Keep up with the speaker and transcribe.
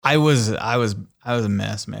I was a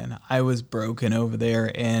mess, man. I was broken over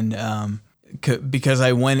there, and because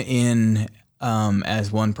I went in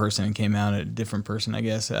as one person and came out a different person, I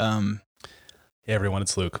guess. Hey everyone,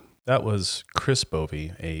 it's Luke. That was Chris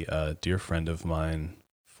Bovey, a dear friend of mine,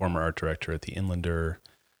 former art director at the Inlander,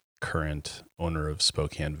 current owner of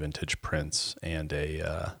Spokane Vintage Prints, and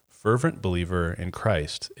a fervent believer in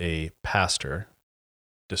Christ, a pastor,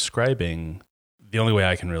 describing, the only way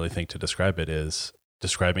I can really think to describe it is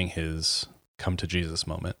describing his come to Jesus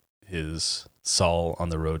moment, his Saul on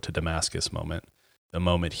the road to Damascus moment, the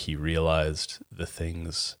moment he realized the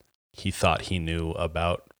things he thought he knew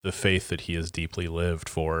about the faith that he has deeply lived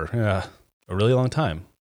for a really long time.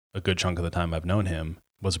 A good chunk of the time I've known him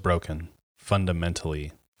was broken,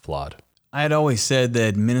 fundamentally flawed. I had always said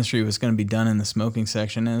that ministry was going to be done in the smoking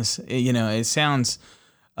section. And it sounds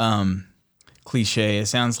cliche. It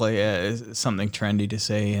sounds like something trendy to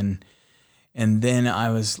say. And then I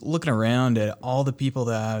was looking around at all the people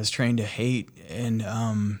that I was trained to hate, and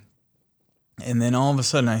then all of a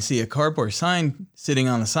sudden I see a cardboard sign sitting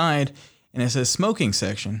on the side, and it says smoking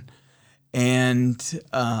section, and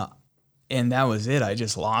that was it. I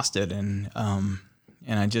just lost it, and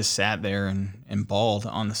I just sat there and bawled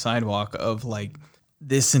on the sidewalk of like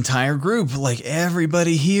this entire group, like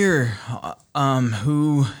everybody here,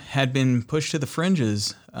 who had been pushed to the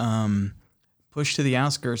fringes, pushed to the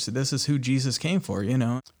outskirts. This is who Jesus came for, you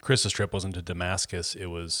know. Chris's trip wasn't to Damascus. It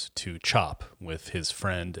was to CHOP with his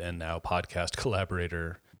friend and now podcast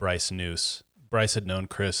collaborator, Bryce Noose. Bryce had known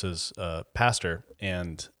Chris as a pastor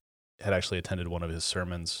and had actually attended one of his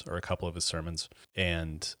sermons, or a couple of his sermons,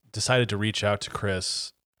 and decided to reach out to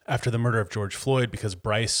Chris after the murder of George Floyd because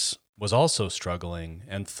Bryce was also struggling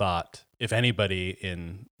and thought, if anybody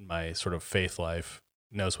in my sort of faith life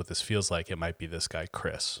knows what this feels like, it might be this guy,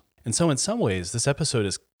 Chris. And so in some ways, this episode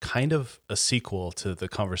is kind of a sequel to the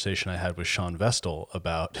conversation I had with Sean Vestal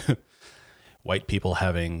about white people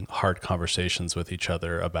having hard conversations with each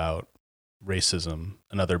other about racism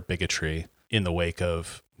and other bigotry in the wake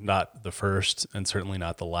of not the first and certainly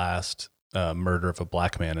not the last murder of a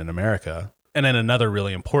black man in America. And in another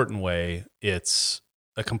really important way, it's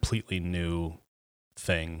a completely new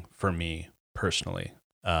thing for me personally.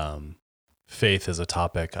 Faith is a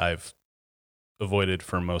topic I've avoided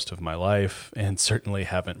for most of my life and certainly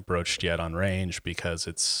haven't broached yet on Range because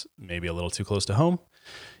it's maybe a little too close to home.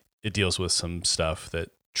 It deals with some stuff that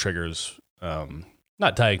triggers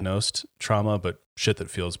not diagnosed trauma, but shit that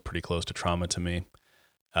feels pretty close to trauma to me.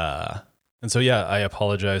 And so, yeah, I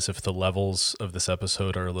apologize if the levels of this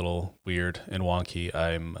episode are a little weird and wonky.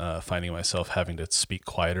 I'm finding myself having to speak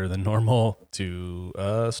quieter than normal to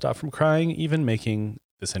stop from crying, even making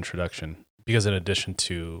this introduction. Because in addition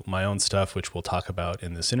to my own stuff, which we'll talk about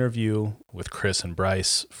in this interview with Chris and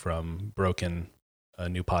Bryce from Broken, a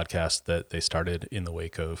new podcast that they started in the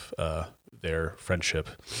wake of their friendship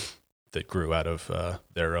that grew out of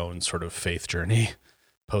their own sort of faith journey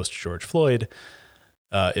post George Floyd,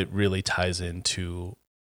 it really ties into,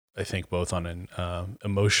 I think, both on an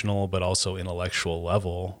emotional but also intellectual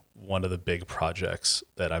level, one of the big projects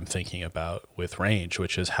that I'm thinking about with Range,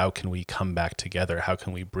 which is how can we come back together? How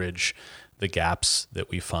can we bridge the gaps that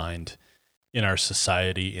we find in our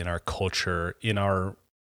society, in our culture, in our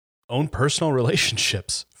own personal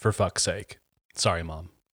relationships, for fuck's sake? Sorry, Mom.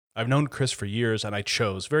 I've known Chris for years, and I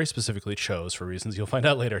very specifically chose, for reasons you'll find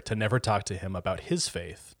out later, to never talk to him about his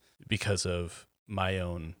faith because of my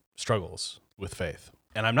own struggles with faith.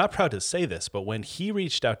 And I'm not proud to say this, but when he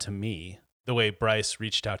reached out to me, the way Bryce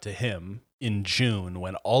reached out to him in June,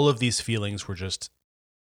 when all of these feelings were just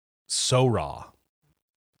so raw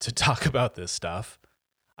to talk about this stuff,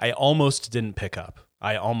 I almost didn't pick up.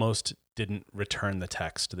 I almost didn't return the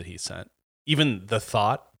text that he sent. Even the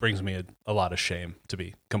thought brings me a lot of shame, to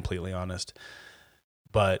be completely honest.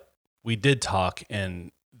 But we did talk,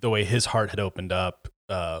 and the way his heart had opened up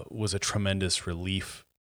was a tremendous relief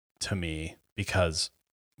to me because,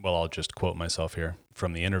 well, I'll just quote myself here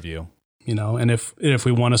from the interview. You know, and if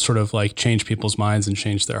we want to sort of like change people's minds and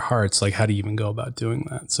change their hearts, like how do you even go about doing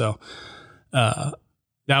that? So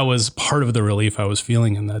that was part of the relief I was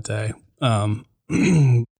feeling in that day.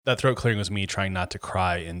 That throat clearing was me trying not to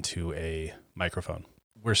cry into a microphone.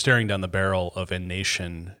 We're staring down the barrel of a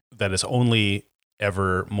nation that is only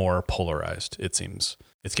ever more polarized, it seems.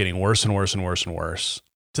 It's getting worse and worse and worse and worse,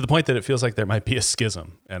 to the point that it feels like there might be a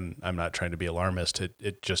schism. And I'm not trying to be alarmist.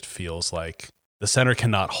 It just feels like the center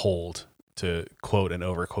cannot hold, to quote an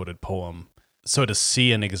overquoted poem. So to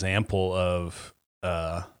see an example of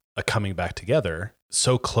a coming back together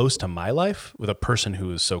so close to my life with a person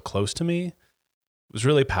who is so close to me was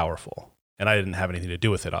really powerful. And I didn't have anything to do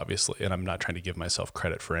with it, obviously. And I'm not trying to give myself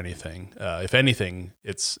credit for anything. If anything,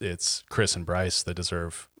 it's Chris and Bryce that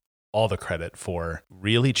deserve all the credit for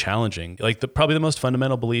really challenging, like probably the most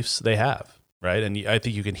fundamental beliefs they have, right? And I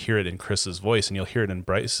think you can hear it in Chris's voice, and you'll hear it in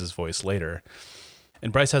Bryce's voice later.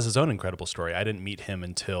 And Bryce has his own incredible story. I didn't meet him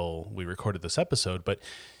until we recorded this episode, but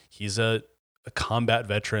he's a combat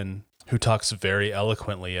veteran who talks very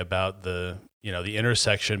eloquently about the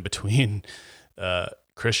intersection between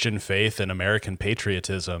Christian faith and American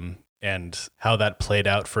patriotism, and how that played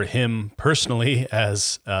out for him personally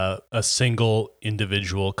as a single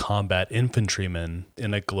individual combat infantryman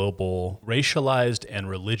in a global, racialized and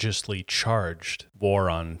religiously charged war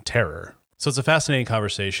on terror. So it's a fascinating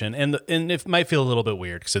conversation, and it might feel a little bit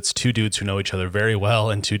weird because it's two dudes who know each other very well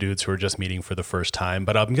and two dudes who are just meeting for the first time.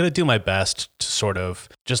 But I'm going to do my best to sort of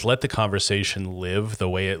just let the conversation live the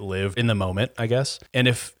way it lived in the moment, I guess. And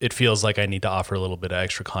if it feels like I need to offer a little bit of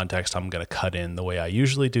extra context, I'm going to cut in the way I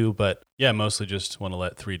usually do. But yeah, mostly just want to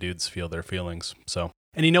let three dudes feel their feelings. So,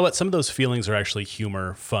 and you know what? Some of those feelings are actually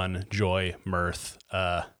humor, fun, joy, mirth.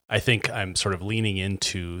 I think I'm sort of leaning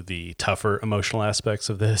into the tougher emotional aspects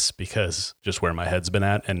of this because just where my head's been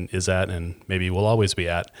at and is at and maybe will always be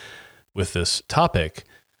at with this topic.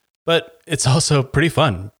 But it's also pretty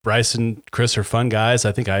fun. Bryce and Chris are fun guys.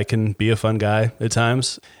 I think I can be a fun guy at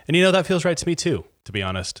times. And that feels right to me too, to be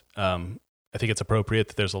honest. I think it's appropriate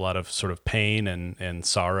that there's a lot of sort of pain and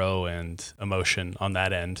sorrow and emotion on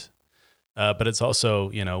that end. But it's also,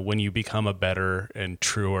 when you become a better and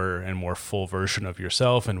truer and more full version of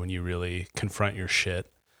yourself, and when you really confront your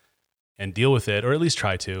shit and deal with it, or at least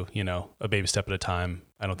try to, a baby step at a time.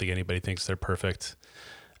 I don't think anybody thinks they're perfect,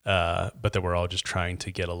 but that we're all just trying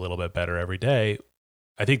to get a little bit better every day.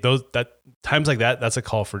 I think times like that, that's a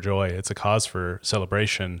call for joy. It's a cause for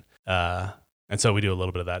celebration. And so we do a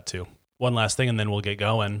little bit of that too. One last thing, and then we'll get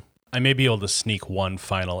going. I may be able to sneak one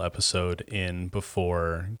final episode in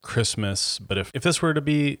before Christmas, but if this were to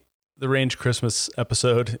be the Range Christmas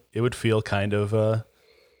episode, it would feel kind of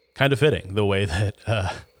fitting the way that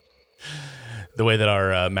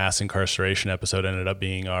our mass incarceration episode ended up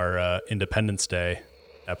being our Independence Day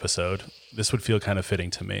episode. This would feel kind of fitting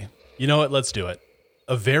to me. You know what? Let's do it.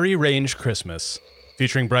 A Very Range Christmas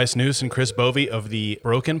featuring Bryce Noose and Chris Bovey of the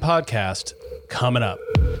Broken Podcast coming up.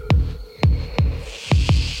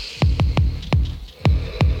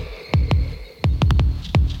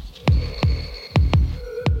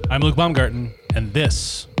 I'm Luke Baumgarten, and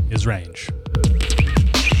this is Range.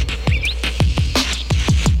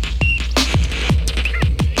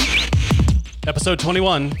 Episode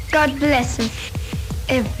 21. God bless us,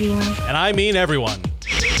 everyone. And I mean everyone.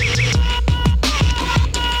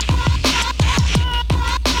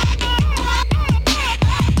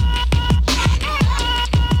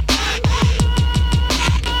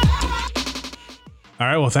 All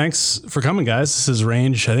right, well, thanks for coming, guys. This is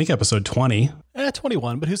Range, I think, episode 20.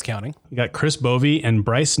 21, but who's counting? We got Chris Bovey and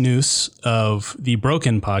Bryce Noose of the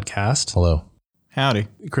Broken Podcast. Hello. Howdy.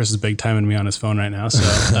 Chris is big timing me on his phone right now. So,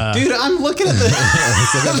 dude, I'm looking at the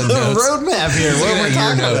roadmap here. What we're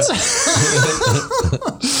talking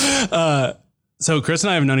about. So Chris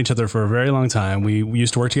and I have known each other for a very long time. We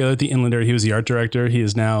used to work together at the Inlander. He was the art director. He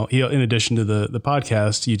is now, in addition to the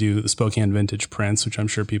podcast, you do the Spokane Vintage Prints, which I'm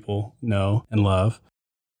sure people know and love.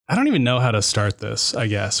 I don't even know how to start this, I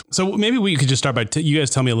guess. So maybe we could just start by you guys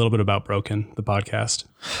tell me a little bit about Broken, the podcast.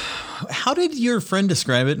 How did your friend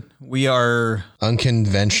describe it? We are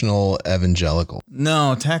unconventional evangelical.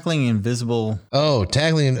 No, tackling invisible. Oh,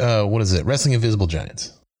 tackling, what is it? Wrestling invisible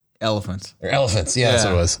giants. Elephants. Or elephants. Yeah, that's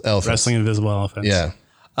what it was. Elephants. Wrestling invisible elephants.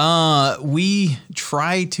 Yeah. We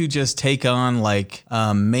try to just take on like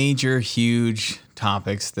major, huge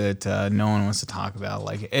topics that no one wants to talk about.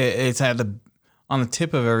 Like it's on the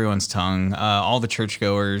tip of everyone's tongue, all the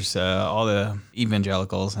churchgoers, all the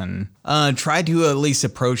evangelicals, and try to at least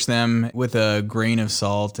approach them with a grain of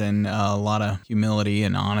salt and a lot of humility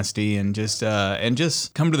and honesty, and just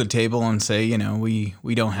come to the table and say, we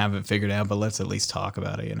don't have it figured out, but let's at least talk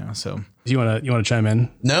about it, So you want to chime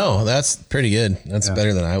in? No, that's pretty good. That's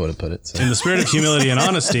better than I would have put it. So. In the spirit of humility and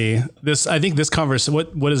honesty, I think this conversation,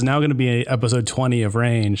 what is now going to be episode 20 of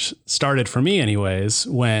Range, started for me anyways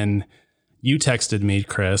when you texted me,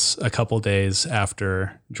 Chris, a couple days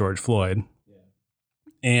after George Floyd. Yeah.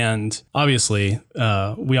 And obviously,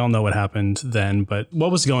 we all know what happened then. But what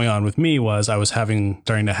was going on with me was I was starting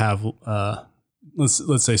to have,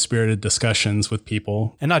 let's say, spirited discussions with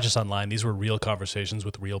people. And not just online. These were real conversations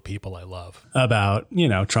with real people I love. About,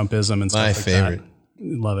 Trumpism and stuff like that. My favorite.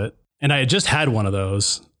 Love it. And I had just had one of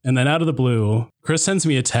those. And then out of the blue, Chris sends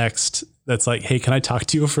me a text that's like, hey, can I talk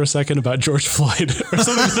to you for a second about George Floyd or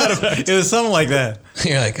something to that effect? It was something like that.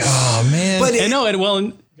 You're like, oh man. But I know it.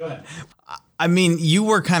 Well, go ahead. I mean, you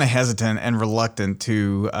were kind of hesitant and reluctant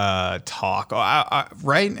to talk,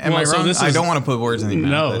 right? Am I wrong? I don't want to put words in your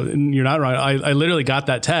mouth. No, you're not wrong. I literally got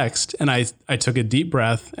that text and I took a deep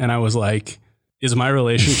breath and I was like, is my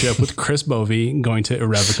relationship with Chris Bovey going to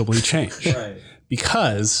irrevocably change? Right.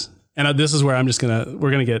 Because, and this is where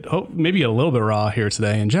we're going to get, maybe get a little bit raw here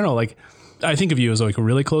today in general. Like, I think of you as like a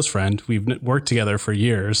really close friend. We've worked together for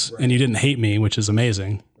years and you didn't hate me, which is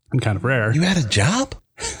amazing and kind of rare. You had a job?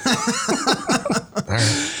 All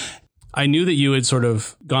right. I knew that you had sort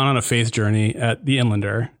of gone on a faith journey at the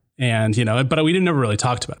Inlander and, but we never really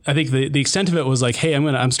talked about it. I think the extent of it was like, hey,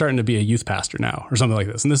 I'm starting to be a youth pastor now or something like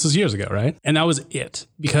this. And this is years ago. Right. And that was it,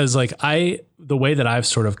 because like the way that I've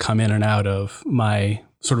sort of come in and out of my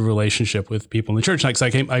sort of relationship with people in the church, like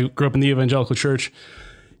I grew up in the evangelical church,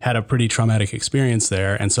 had a pretty traumatic experience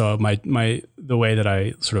there. And so the way that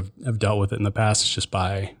I sort of have dealt with it in the past is just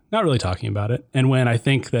by not really talking about it. And when I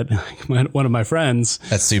think that one of my friends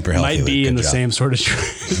that's super healthy, might be in the same sort of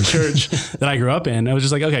church that I grew up in, I was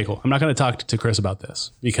just like, okay, cool. I'm not going to talk to Chris about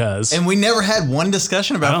this because. And we never had one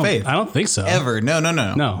discussion about faith. I don't think so. Ever. No, not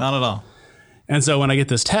at all. And so when I get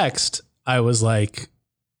this text, I was like,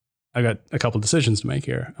 I got a couple decisions to make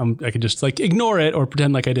here. I could just like ignore it or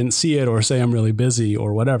pretend like I didn't see it or say I'm really busy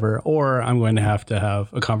or whatever, or I'm going to have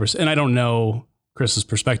a conversation. And I don't know Chris's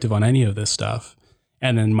perspective on any of this stuff.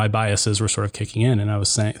 And then my biases were sort of kicking in, and I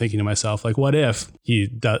was thinking to myself, like, what if he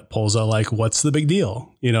pulls a like, what's the big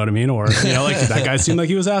deal? You know what I mean? Or like that guy seemed like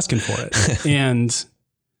he was asking for it.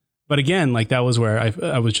 But again, like that was where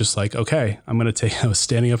I was just like, okay, I was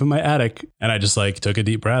standing up in my attic and I just like took a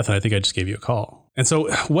deep breath and I think I just gave you a call. And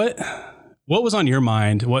so what was on your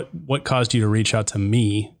mind? What caused you to reach out to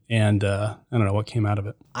me? And I don't know what came out of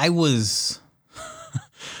it. I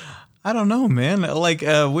don't know, man. Like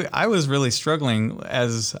I was really struggling,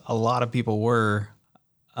 as a lot of people were,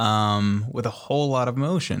 with a whole lot of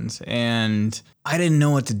emotions, and I didn't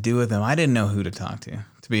know what to do with them. I didn't know who to talk to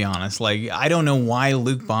be honest. Like, I don't know why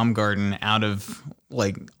Luke Baumgarten, out of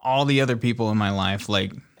like all the other people in my life,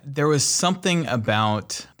 like there was something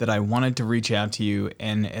about that I wanted to reach out to you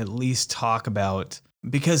and at least talk about,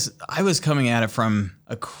 because I was coming at it from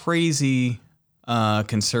a crazy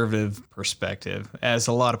conservative perspective, as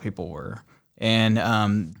a lot of people were.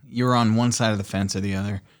 And you were on one side of the fence or the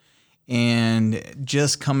other. And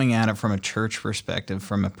just coming at it from a church perspective,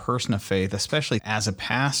 from a person of faith, especially as a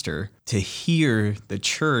pastor, to hear the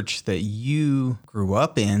church that you grew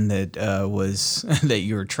up in, that was that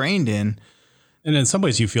you were trained in, and in some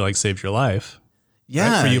ways you feel like saved your life.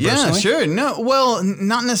 Yeah, right? For you personally? Sure. No, well,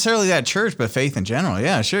 not necessarily that church, but faith in general.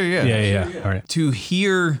 Yeah, sure, yeah. Yeah. All right. To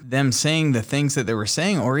hear them saying the things that they were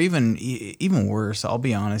saying, or even worse, I'll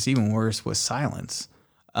be honest, even worse was silence.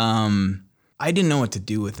 I didn't know what to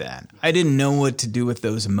do with that. I didn't know what to do with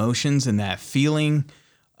those emotions and that feeling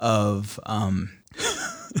of,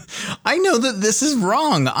 I know that this is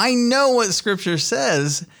wrong. I know what Scripture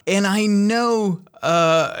says, and I know,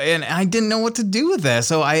 and I didn't know what to do with that.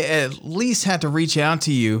 So I at least had to reach out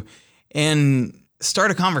to you and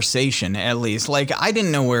start a conversation, at least. Like, I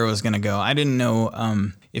didn't know where it was going to go. I didn't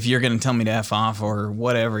know if you're going to tell me to F off or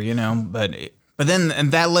whatever, But then,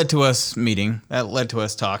 and that led to us meeting. That led to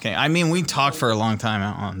us talking. I mean, we talked for a long time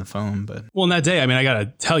out on the phone, but. Well, in that day, I mean, I got to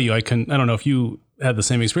tell you, I don't know if you had the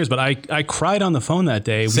same experience, but I cried on the phone that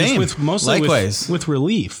day. Same. Mostly Likewise. with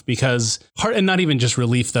relief, because and not even just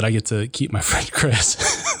relief that I get to keep my friend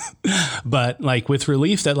Chris, but like with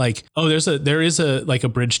relief that like, oh, there is a like a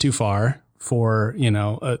bridge too far for,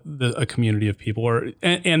 a community of people,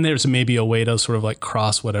 and there's maybe a way to sort of like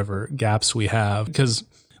cross whatever gaps we have. Because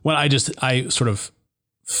when I sort of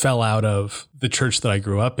fell out of the church that I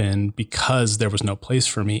grew up in because there was no place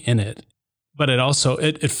for me in it. But it also,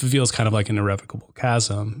 it feels kind of like an irrevocable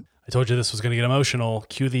chasm. I told you this was going to get emotional.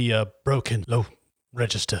 Cue the broken, low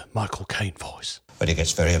register Michael Caine voice. But he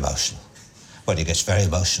gets very emotional.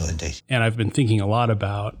 Indeed. And I've been thinking a lot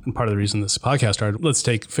about, and part of the reason this podcast started, let's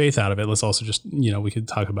take faith out of it. Let's also just, we could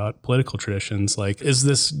talk about political traditions. Like, is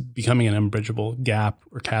this becoming an unbridgeable gap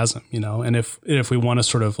or chasm, And if we want to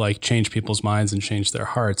sort of like change people's minds and change their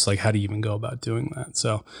hearts, like how do you even go about doing that?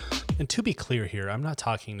 So, and to be clear here, I'm not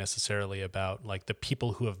talking necessarily about like the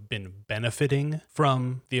people who have been benefiting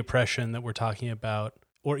from the oppression that we're talking about,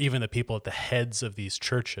 or even the people at the heads of these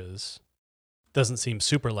churches. Doesn't seem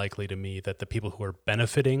super likely to me that the people who are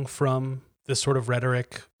benefiting from this sort of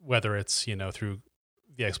rhetoric, whether it's, through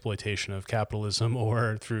the exploitation of capitalism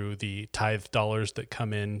or through the tithe dollars that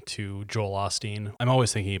come in to Joel Osteen. I'm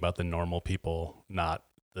always thinking about the normal people, not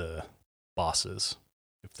the bosses,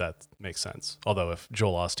 if that makes sense. Although if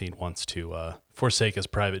Joel Osteen wants to forsake his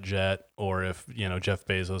private jet, or if, Jeff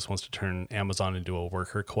Bezos wants to turn Amazon into a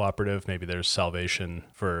worker cooperative, maybe there's salvation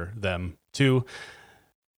for them too.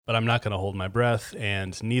 But I'm not going to hold my breath,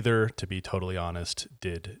 and neither, to be totally honest,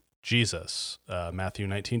 did Jesus. Matthew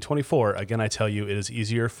 19:24. Again, I tell you, it is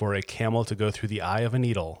easier for a camel to go through the eye of a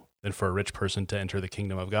needle than for a rich person to enter the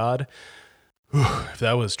kingdom of God. Whew, if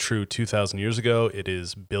that was true 2,000 years ago, it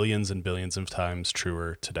is billions and billions of times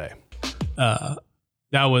truer today.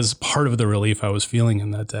 That was part of the relief I was feeling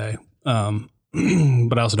in that day.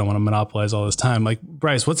 But I also don't want to monopolize all this time. Like,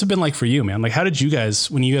 Bryce, what's it been like for you, man? Like, how did you guys,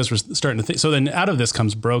 when you guys were starting to think, so then out of this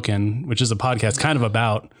comes Broken, which is a podcast kind of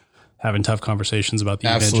about having tough conversations about the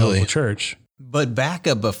evangelical church. But back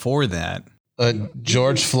up before that.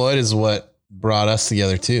 George Floyd is what brought us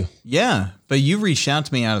together too. Yeah. But you reached out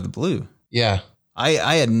to me out of the blue. Yeah.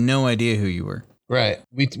 I had no idea who you were. Right.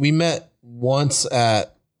 We met once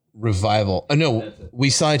at Revival. Oh, no, we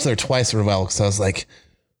saw each other twice at Revival because I was like,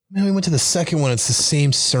 man, we went to the second one. It's the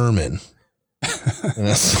same sermon. And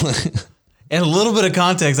that's like, And a little bit of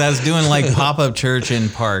context, I was doing like pop-up church in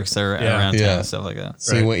parks around town and stuff like that.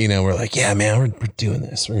 So we're like, yeah, man, we're doing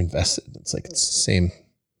this. We're invested. It's like it's the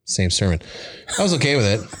same sermon. I was okay with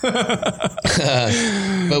it.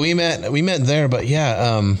 But we met there. But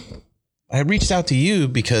yeah, I reached out to you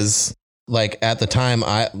because like at the time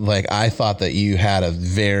I thought that you had a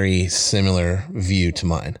very similar view to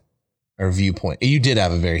mine, or viewpoint. You did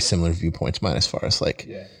have a very similar viewpoint to mine as far as like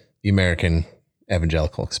the American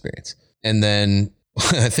evangelical experience. And then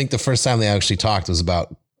I think the first time they actually talked was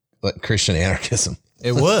about like Christian anarchism.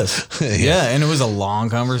 It was. Yeah. And it was a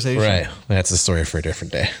long conversation. Right. That's a story for a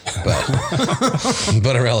different day,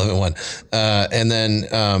 but a relevant one. And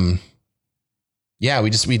then,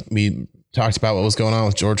 we talked about what was going on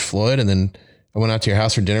with George Floyd, and then I went out to your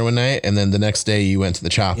house for dinner one night, and then the next day you went to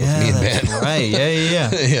the Chop with me and Ben. Right.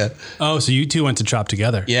 Yeah. Yeah. Oh, so you two went to Chop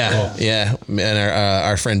together. Yeah. Cool. Yeah. And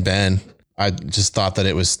our friend Ben, I just thought that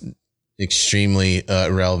it was extremely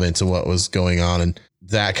relevant to what was going on, and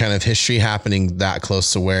that kind of history happening that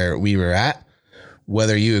close to where we were at,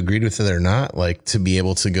 whether you agreed with it or not, like to be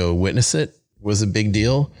able to go witness it was a big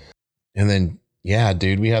deal. And then, yeah,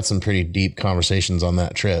 dude, we had some pretty deep conversations on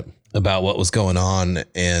that trip about what was going on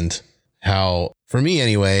and how, for me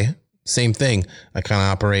anyway, same thing. I kind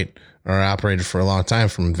of operated for a long time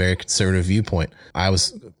from a very conservative viewpoint. I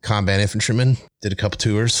was a combat infantryman, did a couple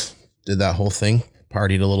tours, did that whole thing,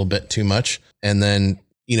 partied a little bit too much. And then,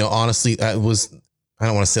 honestly, I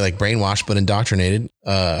don't want to say like brainwashed, but indoctrinated.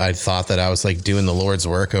 I thought that I was like doing the Lord's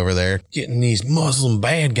work over there, getting these Muslim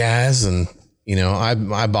bad guys. And,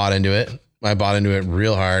 I bought into it. I bought into it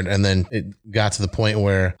real hard. And then it got to the point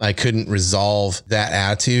where I couldn't resolve that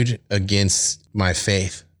attitude against my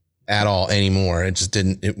faith at all anymore.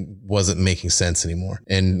 It wasn't making sense anymore,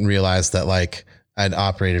 and realized that like I'd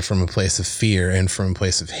operated from a place of fear and from a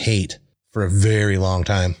place of hate for a very long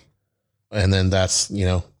time. And then that's,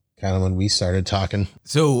 kind of when we started talking.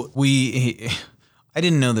 So I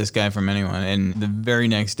didn't know this guy from anyone. And the very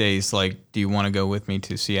next day, he's like, do you want to go with me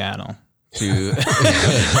to Seattle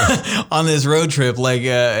on this road trip? Like,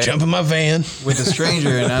 jump in my van with a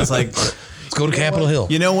stranger. And I was like, let's go to Capitol Hill.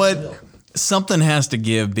 You know what? Something has to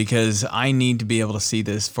give, because I need to be able to see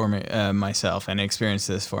this for myself and experience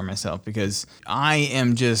this for myself, because I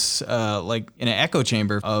am just like in an echo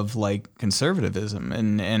chamber of like conservatism,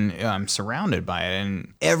 and I'm surrounded by it,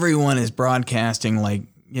 and everyone is broadcasting like,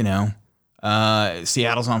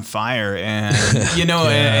 Seattle's on fire, and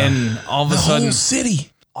and all of a sudden, whole city.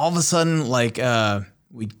 All of a sudden, like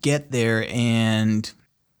we get there and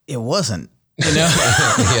it wasn't. Yeah.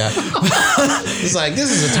 He's like,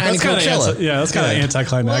 this is a tiny Coachella. That's kind of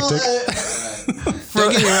anticlimactic.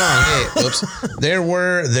 Don't get me wrong. Hey, oops. There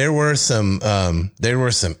were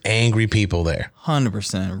some angry people there.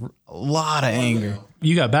 100%. A lot of anger.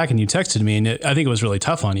 You got back and you texted me, and I think it was really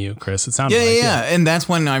tough on you, Chris. It sounded like yeah. And that's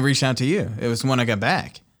when I reached out to you. It was when I got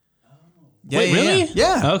back. Wait, really?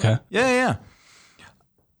 Yeah. Okay. Yeah.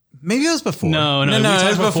 Maybe it was before. No, it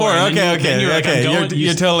was before. Okay.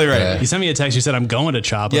 You're totally right. Yeah. You sent me a text. You said, I'm going to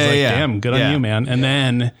Chop. I was like, damn, good on you, man. And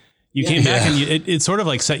then you came back, and it sort of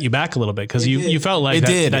like set you back a little bit, because you felt like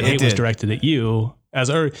that hate was directed at you,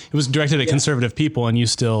 it was directed at conservative people, and you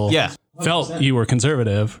still felt you were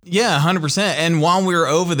conservative. Yeah, 100%. And while we were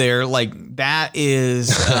over there, like that is...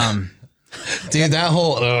 Dude, that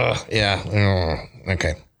whole...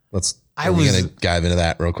 okay. We're going to dive into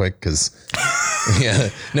that real quick, because... Yeah,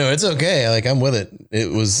 no, it's okay. Like, I'm with it.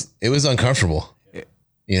 It was uncomfortable,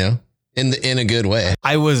 in a good way.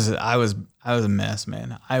 I was a mess,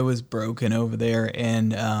 man. I was broken over there.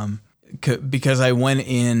 And, because I went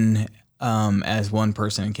in as one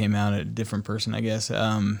person and came out a different person, I guess.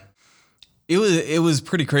 It was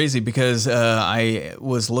pretty crazy because I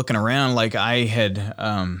was looking around, like I had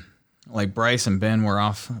like Bryce and Ben were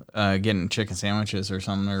off getting chicken sandwiches or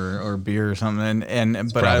something, or beer or something,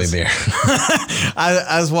 but Probably beer.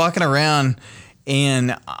 I was walking around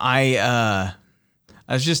and I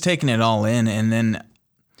was just taking it all in, and then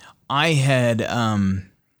I had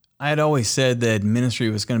always said that ministry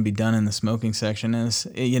was going to be done in the smoking section. And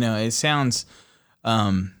it sounds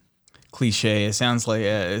cliche. It sounds like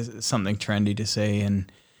something trendy to say.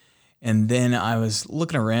 And then I was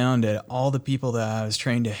looking around at all the people that I was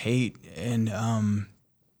trained to hate. And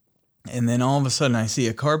then all of a sudden I see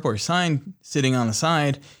a cardboard sign sitting on the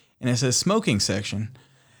side, and it says smoking section.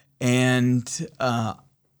 And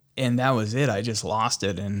that was it. I just lost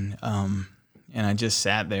it. And I just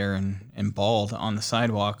sat there and bawled on the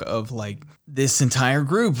sidewalk of like this entire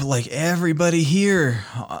group, like everybody here,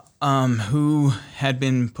 who had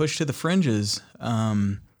been pushed to the fringes,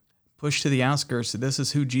 pushed to the outskirts. This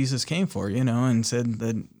is who Jesus came for, and said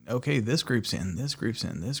that, okay, this group's in, this group's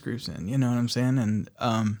in, this group's in, you know what I'm saying?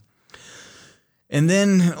 And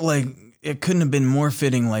then like, it couldn't have been more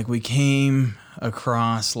fitting. Like we came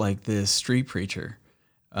across like this street preacher,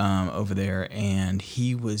 over there, and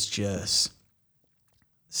he was just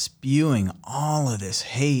spewing all of this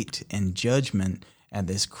hate and judgment at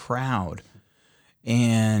this crowd.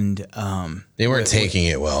 And they weren't taking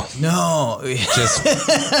it well. No,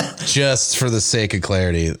 Just for the sake of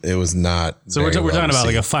clarity, it was not. So we're talking about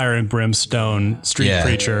like a fire and brimstone street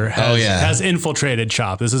preacher has infiltrated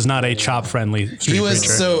CHOP. This is not a CHOP friendly street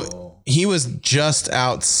preacher. He was just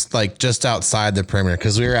outside the perimeter,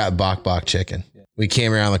 because we were at Bok Bok Chicken. We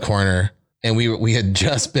came around the corner, and we had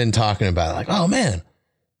just been talking about it, like, oh man,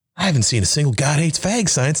 I haven't seen a single God hates fag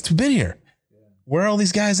sign since we've been here. Where are all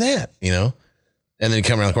these guys at? And then he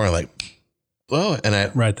come around the corner like, whoa, and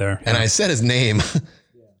I right there, and I said his name. I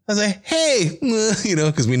was like, hey,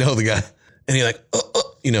 because we know the guy, and he like,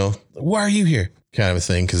 why are you here? Kind of a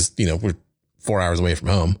thing, because we're 4 hours away from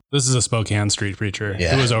home. This is a Spokane street preacher.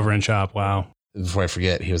 Yeah. Who was over in CHOP. Wow. Before I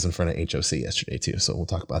forget, he was in front of HOC yesterday too, so we'll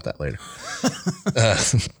talk about that later.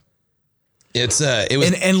 It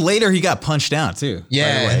was, and later he got punched out too.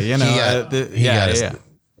 Yeah, by the way. He got his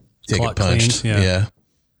ticket punched. Cleaned, yeah.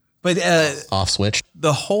 But off switch.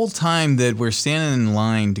 The whole time that we're standing in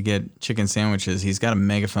line to get chicken sandwiches, he's got a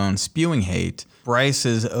megaphone spewing hate. Bryce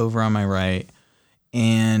is over on my right,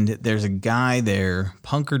 and there's a guy there,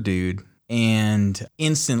 punker dude, and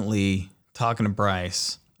instantly talking to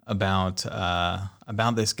Bryce about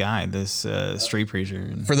this guy, this street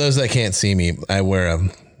preacher. For those that can't see me, I wear a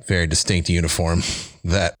very distinct uniform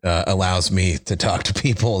that allows me to talk to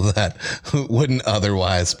people that wouldn't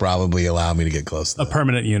otherwise probably allow me to get close to them. A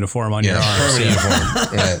permanent uniform on your arm. Permanent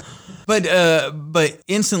uniform, right. But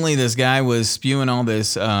instantly this guy was spewing all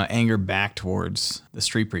this anger back towards the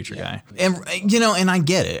street preacher guy. And, and I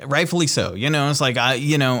get it, rightfully so. It's like,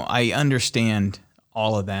 I understand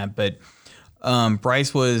all of that, but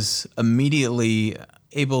Bryce was immediately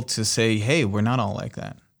able to say, hey, we're not all like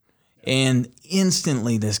that. And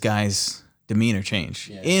instantly this guy's demeanor changed.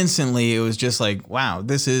 Yeah. Instantly it was just like, wow, it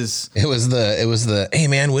was the, hey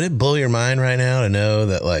man, would it blow your mind right now to know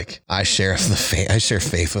that like I share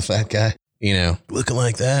faith with that guy, looking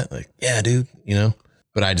like that? Like, yeah, dude,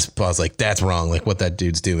 but I was like, that's wrong. Like what that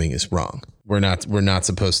dude's doing is wrong. We're not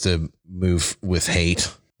supposed to move with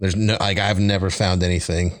hate. There's no, like, I've never found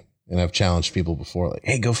anything, and I've challenged people before, like,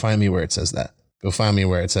 hey, go find me where it says that. Go find me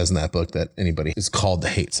where it says in that book that anybody is called to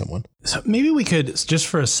hate someone. So maybe we could, just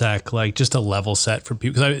for a sec, like just a level set for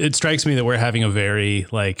people, because it strikes me that we're having a very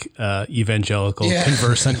like evangelical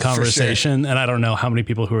conversant conversation, sure. And I don't know how many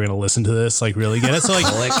people who are going to listen to this like really get it. So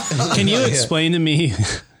like, can you explain to me,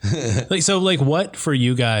 what for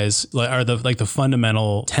you guys are the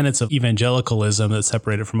fundamental tenets of evangelicalism that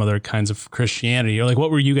separate it from other kinds of Christianity? Or like, what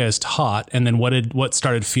were you guys taught, and then what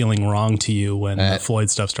started feeling wrong to you when the Floyd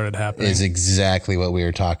stuff started happening? Is exactly what we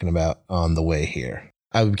were talking about on the way here.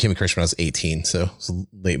 I became a Christian when I was 18, so I was a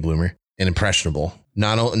late bloomer and impressionable.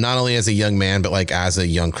 Not only as a young man, but like as a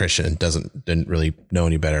young Christian, didn't really know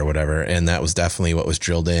any better or whatever. And that was definitely what was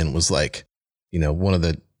drilled in, was like, one of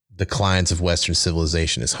the declines of Western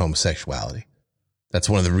civilization is homosexuality. That's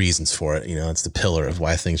one of the reasons for it. It's the pillar of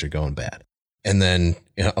why things are going bad. And then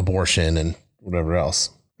abortion and whatever else.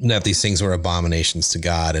 And that these things were abominations to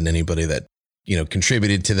God, and anybody that,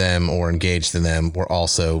 contributed to them or engaged in them were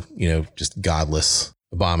also, just godless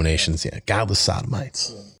abominations. Yeah. Godless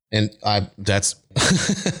sodomites. And that's,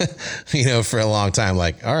 for a long time,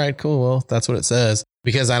 like, all right, cool. Well, that's what it says,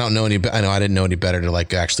 because I didn't know any better to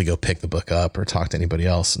like actually go pick the book up or talk to anybody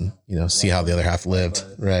else and, see how the other half lived.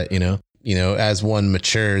 Right. As one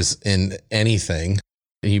matures in anything,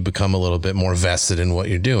 you become a little bit more vested in what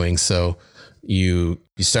you're doing. So you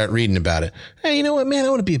start reading about it. Hey, you know what, man, I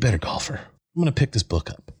want to be a better golfer. I'm going to pick this book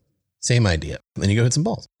up. Same idea. Then you go hit some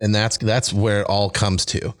balls. And that's where it all comes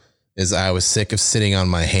to. Is I was sick of sitting on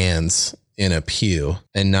my hands in a pew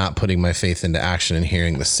and not putting my faith into action and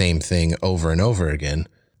hearing the same thing over and over again.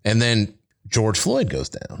 And then George Floyd goes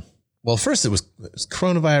down. Well, first it was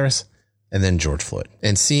coronavirus and then George Floyd.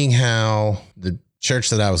 And seeing how the church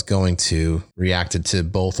that I was going to reacted to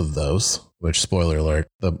both of those, which, spoiler alert,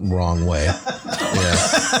 the wrong way. Yeah.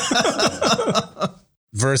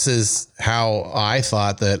 Versus how I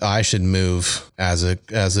thought that I should move as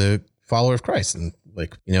a follower of Christ. And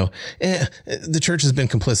the church has been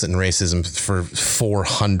complicit in racism for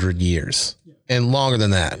 400 years and longer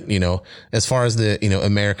than that, as far as the,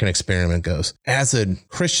 American experiment goes. As a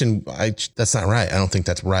Christian, that's not right. I don't think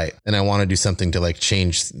that's right. And I want to do something to like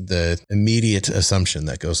change the immediate assumption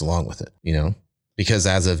that goes along with it, because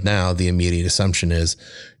as of now, the immediate assumption is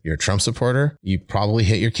you're a Trump supporter. You probably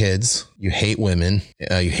hate your kids. You hate women.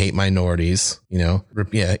 You hate minorities, yeah.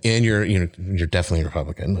 And you're definitely a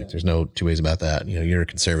Republican. Like there's no two ways about that. You're a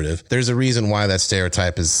conservative. There's a reason why that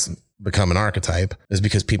stereotype has become an archetype, is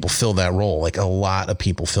because people fill that role. Like a lot of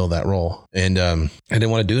people fill that role. And I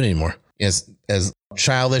didn't want to do it anymore. As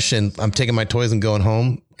childish and I'm taking my toys and going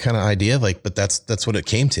home kind of idea. Like, but that's what it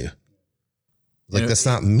came to. Like, that's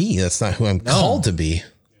not me. That's not who I'm called to be.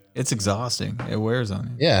 It's exhausting. It wears on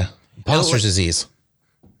you. Yeah. Imposter's disease.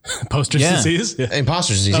 Imposter's disease? Yeah.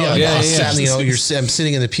 Imposter's disease. I'm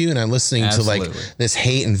sitting in the pew and I'm listening to like this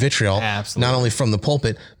hate and vitriol, not only from the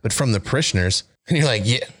pulpit, but from the parishioners. And you're like,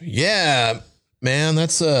 yeah, man,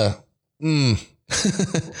 that's I don't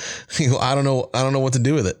know what to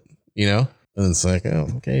do with it, And it's like, oh,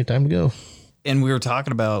 okay, time to go. And we were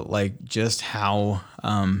talking about like just how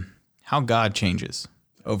God changes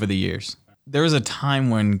over the years. There was a time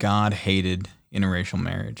when God hated interracial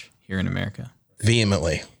marriage here in America.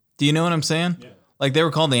 Vehemently. Do you know what I'm saying? Yeah. Like they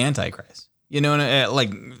were called the Antichrist,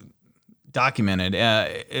 like documented.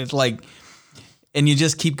 It's like, and you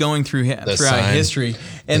just keep going throughout history.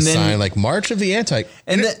 And then like March of the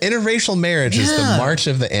interracial marriage is the March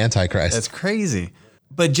of the Antichrist. That's crazy.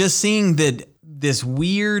 But just seeing that this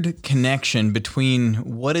weird connection between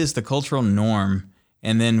what is the cultural norm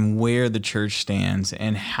and then where the church stands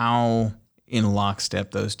and how in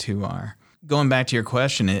lockstep those two are. Going back to your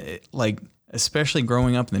question, especially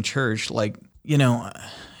growing up in the church, we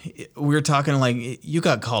were talking like you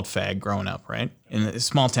got called fag growing up, right? In a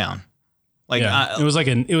small town.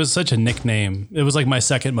 It was such a nickname. It was like my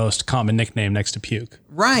second most common nickname next to puke.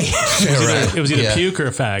 Right. It was either puke or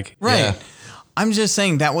fag. Right. Yeah. I'm just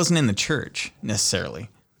saying that wasn't in the church necessarily.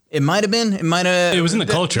 It might have been. It was in the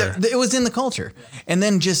culture. It was in the culture. And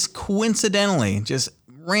then just coincidentally, just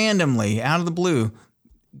randomly out of the blue,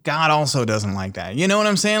 God also doesn't like that. You know what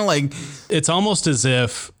I'm saying? Like, it's almost as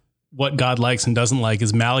if what God likes and doesn't like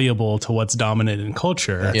is malleable to what's dominant in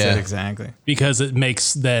culture. That's it, exactly. Because it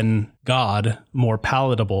makes then God more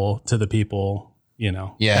palatable to the people,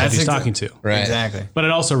 that he's talking to. Right. Exactly. But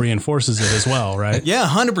it also reinforces it as well, right? Yeah,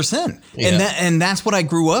 100%. Yeah. And that's what I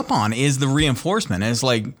grew up on is the reinforcement. It's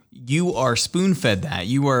like you are spoon-fed that.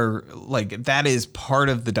 You are like, that is part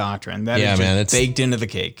of the doctrine. That is just baked into the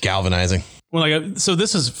cake. Galvanizing. Well, so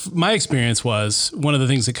this is my experience was one of the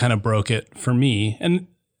things that kind of broke it for me. And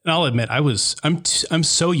I'll admit I'm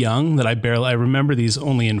so young that I remember these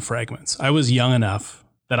only in fragments. I was young enough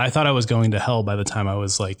that I thought I was going to hell by the time I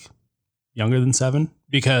was like younger than 7,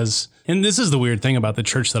 because, and this is the weird thing about the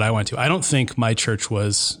church that I went to. I don't think my church it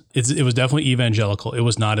was definitely evangelical. It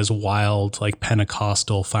was not as wild, like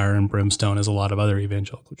Pentecostal fire and brimstone as a lot of other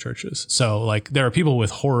evangelical churches. So like there are people with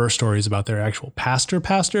horror stories about their actual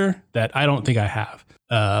pastor that I don't think I have.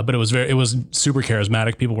 But it was super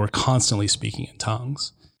charismatic. People were constantly speaking in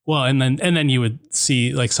tongues. Well, and then you would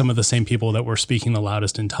see like some of the same people that were speaking the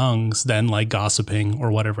loudest in tongues, then like gossiping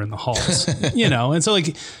or whatever in the halls, and so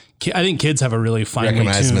like, I think kids have a really finely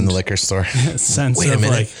recognize tuned them in the liquor store sense Wait a of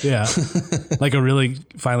minute. like a really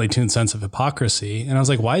finely tuned sense of hypocrisy. And I was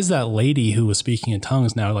like, why is that lady who was speaking in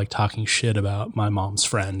tongues now like talking shit about my mom's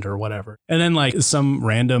friend or whatever? And then like some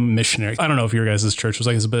random missionary, I don't know if your guys' church was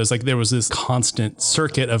like this, but it's like there was this constant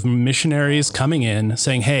circuit of missionaries coming in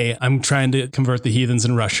saying, hey, I'm trying to convert the heathens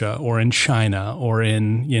in Russia or in China or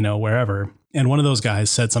in, wherever. And one of those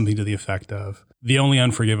guys said something to the effect of, the only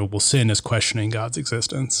unforgivable sin is questioning God's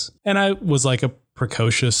existence. And I was like a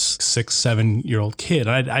precocious 6, 7-year-old kid.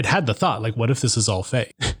 I'd had the thought, like, what if this is all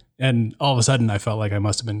fake? And all of a sudden I felt like I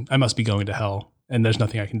must be going to hell and there's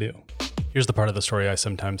nothing I can do. Here's the part of the story I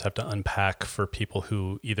sometimes have to unpack for people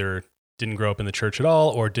who either didn't grow up in the church at all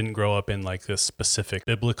or didn't grow up in like this specific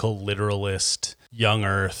biblical literalist, young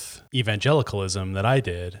earth evangelicalism that I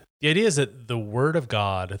did. The idea is that the word of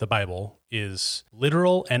God, the Bible, is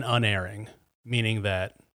literal and unerring, meaning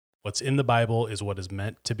that what's in the Bible is what is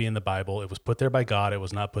meant to be in the Bible. It was put there by God. It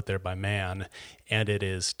was not put there by man. And it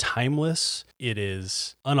is timeless. It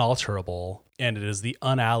is unalterable. And it is the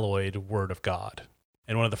unalloyed word of God.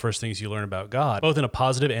 And one of the first things you learn about God, both in a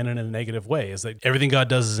positive and in a negative way, is that everything God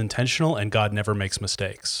does is intentional and God never makes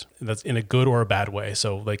mistakes. That's in a good or a bad way.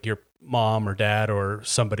 So like your mom or dad or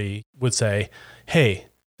somebody would say, hey,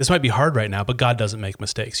 this might be hard right now, but God doesn't make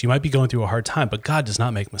mistakes. You might be going through a hard time, but God does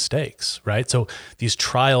not make mistakes, right? So these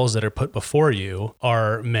trials that are put before you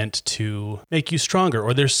are meant to make you stronger,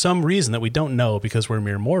 or there's some reason that we don't know because we're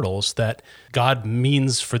mere mortals that God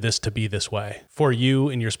means for this to be this way for you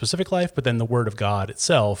in your specific life. But then the word of God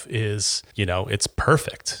itself is, it's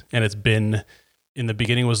perfect. And it's been, in the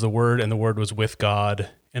beginning was the word, and the word was with God,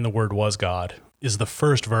 and the word was God, is the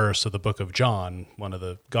first verse of the book of John, one of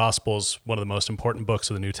the Gospels, one of the most important books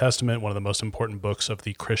of the New Testament, one of the most important books of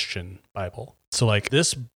the Christian Bible. So like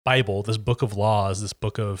this Bible, this book of laws, this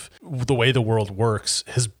book of the way the world works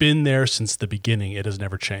has been there since the beginning. It has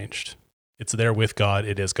never changed. It's there with God.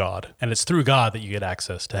 It is God. And it's through God that you get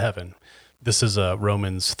access to heaven. This is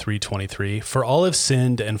Romans 3:23. For all have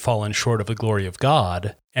sinned and fallen short of the glory of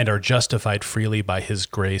God and are justified freely by his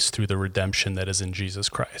grace through the redemption that is in Jesus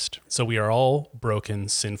Christ. So we are all broken,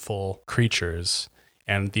 sinful creatures,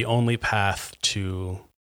 and the only path to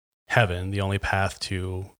heaven, the only path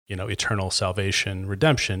to, eternal salvation,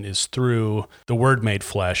 redemption is through the word made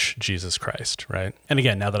flesh, Jesus Christ, right? And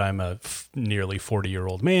again, now that I'm a nearly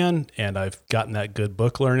 40-year-old man and I've gotten that good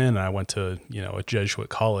book learning and I went to, a Jesuit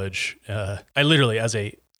college, I literally, as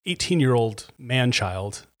a 18-year-old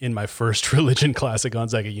man-child in my first religion class at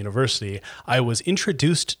Gonzaga University, I was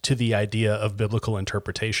introduced to the idea of biblical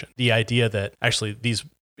interpretation. The idea that actually these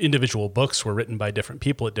individual books were written by different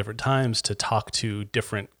people at different times to talk to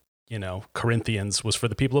different, Corinthians was for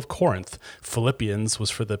the people of Corinth. Philippians was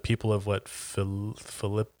for the people of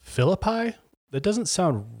Philippi? That doesn't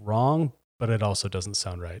sound wrong, but it also doesn't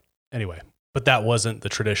sound right. Anyway. But that wasn't the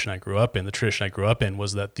tradition I grew up in. The tradition I grew up in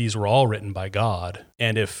was that these were all written by God.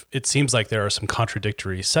 And if it seems like there are some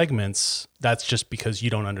contradictory segments, that's just because you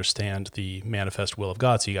don't understand the manifest will of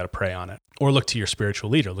God, so you got to pray on it. Or look to your spiritual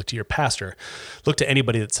leader, look to your pastor, look to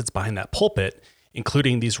anybody that sits behind that pulpit,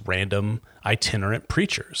 including these random itinerant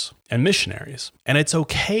preachers and missionaries. And it's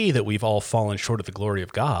okay that we've all fallen short of the glory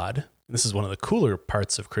of God. This is one of the cooler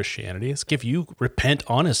parts of Christianity. Is if you repent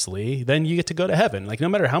honestly, then you get to go to heaven. Like no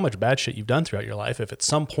matter how much bad shit you've done throughout your life, if at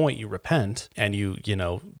some point you repent and you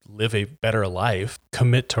live a better life,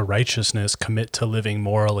 commit to righteousness, commit to living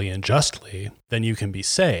morally and justly, then you can be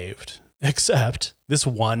saved. Except this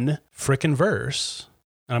one frickin' verse,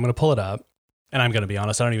 and I'm going to pull it up, and I'm going to be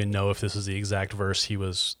honest, I don't even know if this is the exact verse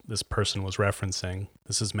this person was referencing.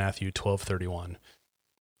 This is Matthew 12:31.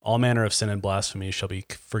 All manner of sin and blasphemy shall be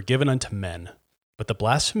forgiven unto men, but the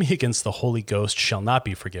blasphemy against the Holy Ghost shall not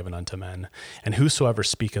be forgiven unto men. And whosoever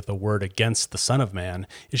speaketh a word against the Son of Man,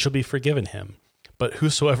 it shall be forgiven him. But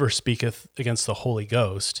whosoever speaketh against the Holy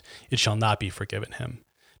Ghost, it shall not be forgiven him,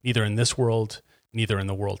 neither in this world, neither in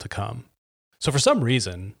the world to come. So for some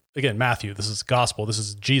reason, again, Matthew, this is gospel, this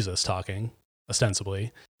is Jesus talking,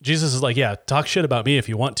 ostensibly. Jesus is like, yeah, talk shit about me if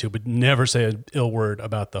you want to, but never say an ill word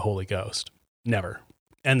about the Holy Ghost. Never.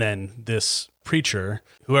 And then this preacher,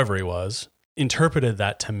 whoever he was, interpreted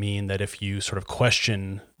that to mean that if you sort of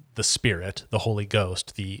question the Spirit, the Holy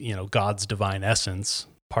Ghost, the, God's divine essence,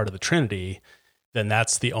 part of the Trinity, then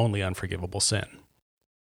that's the only unforgivable sin.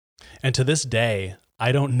 And to this day,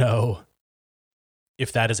 I don't know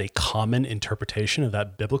if that is a common interpretation of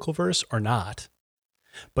that biblical verse or not.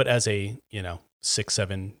 But as a, 6,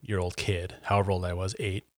 7-year-old kid, however old I was,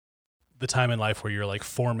 8, the time in life where you're like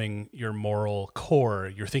forming your moral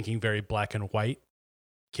core, you're thinking very black and white.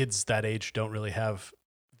 Kids that age don't really have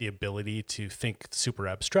the ability to think super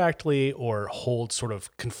abstractly or hold sort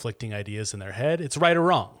of conflicting ideas in their head. It's right or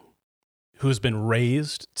wrong. Who's been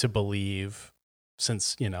raised to believe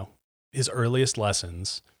since, his earliest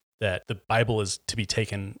lessons that the Bible is to be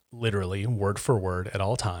taken literally, word for word at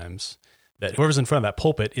all times, that whoever's in front of that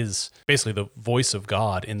pulpit is basically the voice of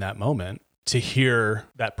God in that moment. To hear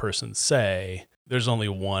that person say, there's only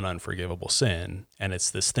one unforgivable sin, and it's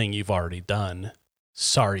this thing you've already done,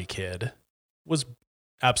 sorry, kid, was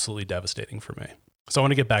absolutely devastating for me. So I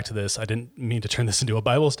want to get back to this. I didn't mean to turn this into a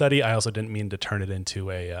Bible study. I also didn't mean to turn it into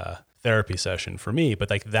a therapy session for me, but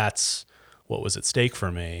like that's what was at stake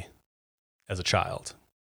for me as a child.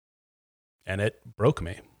 And it broke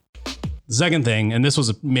me. The second thing, and this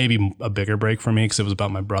was maybe a bigger break for me because it was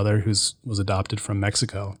about my brother who was adopted from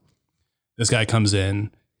Mexico. This guy comes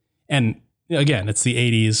in, and again, it's the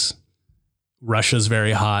 80s. Russia's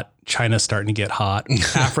very hot. China's starting to get hot.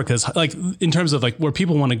 Africa's like, in terms of like where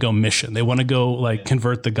people want to go mission. They want to go like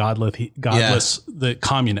convert the godless, the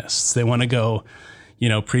communists. They want to go,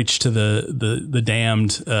 preach to the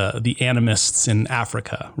damned, the animists in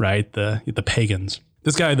Africa, right? The pagans.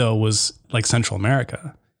 This guy though was like Central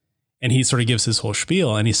America. And he sort of gives his whole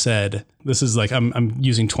spiel, and he said, this is like, I'm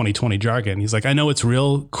using 2020 jargon. He's like, I know it's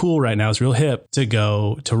real cool right now. It's real hip to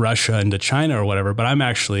go to Russia and to China or whatever, but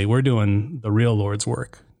we're doing the real Lord's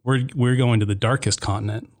work. We're going to the darkest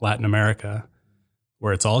continent, Latin America,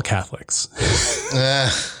 where it's all Catholics.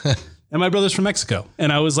 And my brother's from Mexico.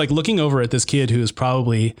 And I was like looking over at this kid who is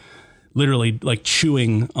probably literally like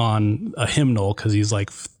chewing on a hymnal because he's like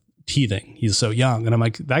teething. He's so young. And I'm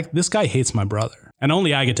like, this guy hates my brother. And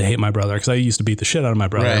only I get to hate my brother because I used to beat the shit out of my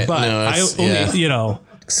brother. Right. But No,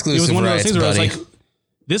 exclusive it was one of those things where buddy. I was like,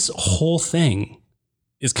 this whole thing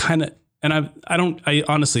is kind of, and I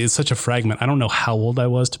honestly, it's such a fragment. I don't know how old I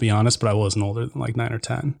was, to be honest, but I wasn't older than like 9 or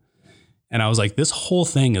 10. And I was like, this whole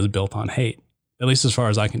thing is built on hate, at least as far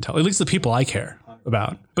as I can tell, at least the people I care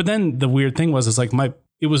about. But then the weird thing was,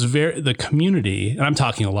 the community, and I'm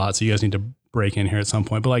talking a lot, so you guys need to break in here at some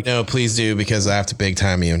point, but like, No, please do, because I have to big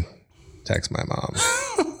time you and text my mom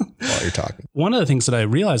while you're talking. One of the things that I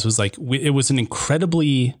realized was like, it was an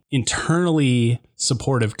incredibly internally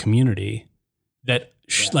supportive community that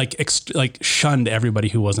shunned everybody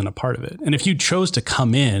who wasn't a part of it. And if you chose to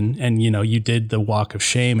come in and, you did the walk of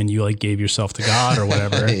shame and you like gave yourself to God or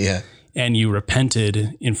whatever, Yeah. and you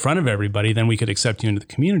repented in front of everybody, then we could accept you into the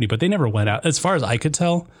community. But they never went out. As far as I could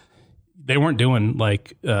tell, they weren't doing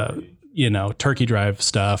like, turkey drive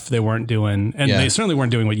stuff. They weren't doing, and they certainly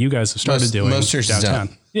weren't doing what you guys have started doing. Most churches downtown.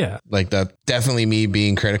 don't. Yeah. Like that, definitely me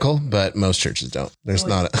being critical, but most churches don't. There's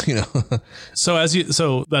not,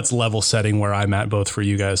 So that's level setting where I'm at, both for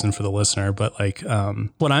you guys and for the listener. But like,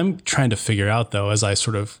 what I'm trying to figure out though, as I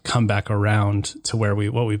sort of come back around to what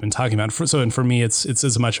we've been talking about. And for me, it's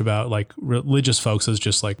as much about like religious folks as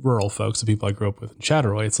just like rural folks, the people I grew up with in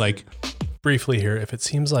Chattaroy. It's like, Briefly here, if it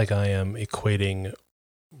seems like I am equating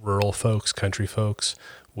rural folks, country folks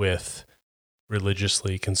with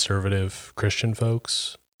religiously conservative Christian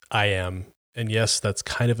folks, I am. And yes, that's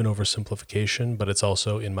kind of an oversimplification, but it's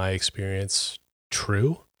also, in my experience,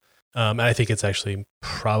 true. And I think it's actually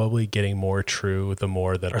probably getting more true the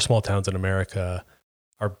more that our small towns in America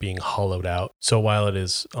are being hollowed out. So while it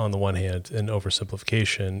is, on the one hand, an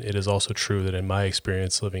oversimplification, it is also true that in my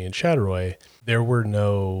experience living in Chattaroy, there were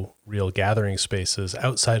no real gathering spaces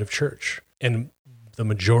outside of church. And the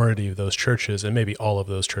majority of those churches, and maybe all of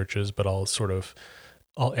those churches, but I'll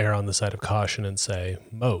err on the side of caution and say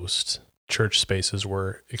most church spaces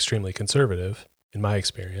were extremely conservative in my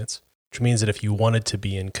experience, which means that if you wanted to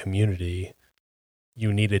be in community,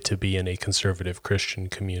 you needed to be in a conservative Christian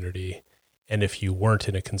community. And if you weren't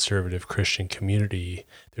in a conservative Christian community,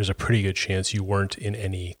 there's a pretty good chance you weren't in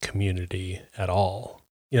any community at all.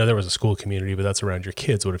 There was a school community, but that's around your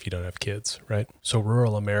kids. What if you don't have kids, right? So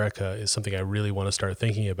rural America is something I really want to start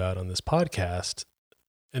thinking about on this podcast.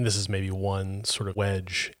 And this is maybe one sort of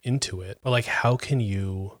wedge into it. But like, how can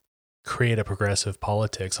you create a progressive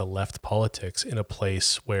politics, a left politics in a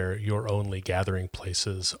place where your only gathering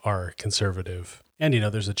places are conservative? And,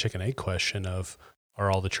 there's a chicken egg question of, are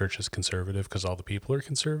all the churches conservative because all the people are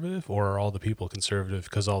conservative? Or are all the people conservative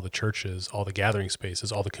because all the churches, all the gathering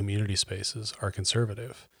spaces, all the community spaces are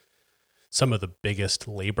conservative? Some of the biggest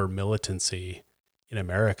labor militancy in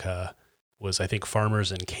America was, I think,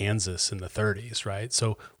 farmers in Kansas in the 30s, right?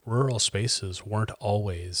 So rural spaces weren't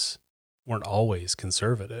always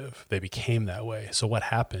conservative. They became that way. So what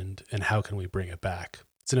happened and how can we bring it back?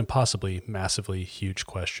 It's an impossibly, massively huge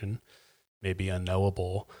question, maybe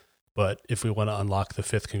unknowable. But if we want to unlock the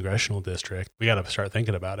 5th congressional district, we got to start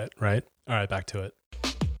thinking about it, right? All right, back to it.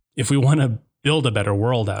 If we want to build a better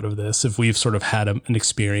world out of this, if we've sort of had an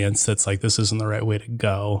experience that's like, this isn't the right way to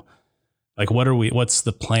go, like, what's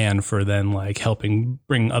the plan for then like helping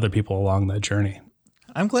bring other people along that journey?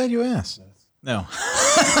 I'm glad you asked. No.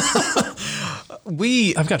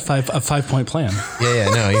 I've got a 5-point plan.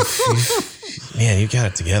 No, you got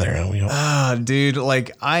it together. Dude,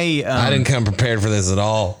 like I didn't come prepared for this at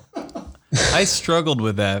all. I struggled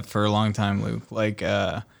with that for a long time, Luke. Like,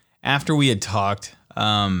 after we had talked,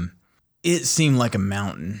 it seemed like a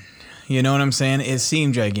mountain, You know what I'm saying? It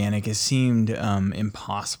seemed gigantic. It seemed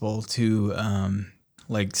impossible to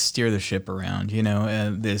like steer the ship around. You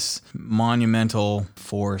know, this monumental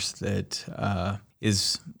force that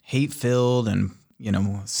is hate-filled and, you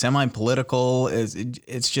know, semi-political.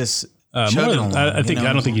 It's just chugging along, I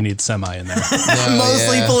don't think you need semi in there.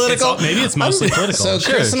 mostly political. Maybe it's mostly political.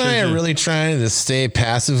 So Chris and I are really trying to stay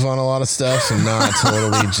passive on a lot of stuff and not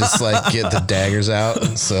totally just like get the daggers out.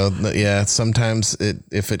 So yeah, sometimes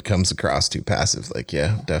if it comes across too passive, like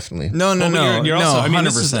definitely. No. You're also, I mean,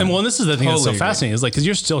 100%. this is the thing that's so Totally fascinating is like, cause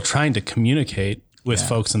you're still trying to communicate with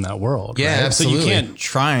folks in that world. Yeah, right? absolutely. So you can't,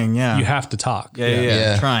 Trying, yeah. you have to talk.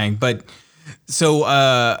 Yeah, trying. But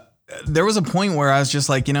so there was a point where I was just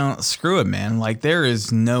like, you know, screw it, man. Like there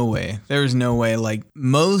is no way. Like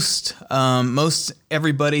most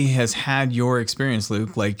everybody has had your experience,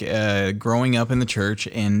 Luke, like growing up in the church,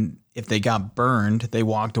 and if they got burned, they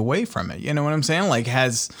walked away from it. You know what I'm saying? Like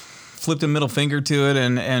has flipped a middle finger to it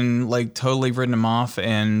and like totally written them off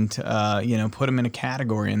and, you know, put them in a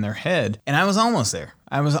category in their head. And I was almost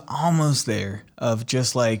there. Of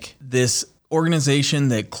just like this organization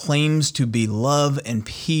that claims to be love and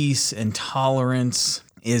peace and tolerance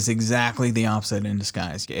is exactly the opposite in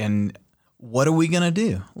disguise. And what are we going to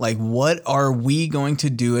do? Like, what are we going to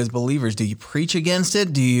do as believers? Do you preach against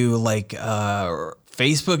it? Do you like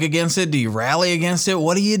Facebook against it? Do you rally against it?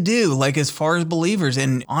 What do you do? Like, as far as believers?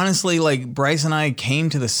 And honestly, like Bryce and I came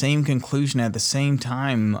to the same conclusion at the same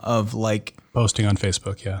time of like Posting on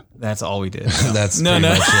Facebook. Yeah. that's all we did. That's pretty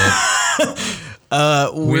much it.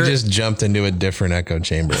 We just jumped into a different echo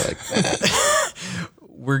chamber. Like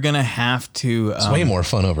We're gonna have to. it's way more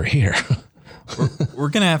fun over here. We're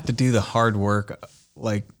gonna have to do the hard work,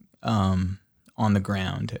 like on the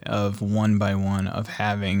ground of one by one of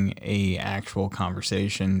having a actual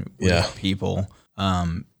conversation with people,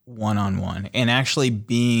 one on one, and actually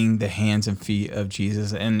being the hands and feet of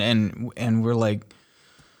Jesus. And we're like,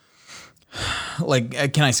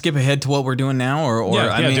 can I skip ahead to what we're doing now, or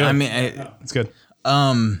It's good.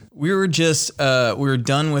 we were just we were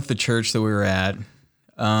done with the church that we were at,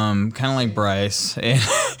 kind of like Bryce,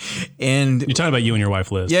 and You're talking about you and your wife,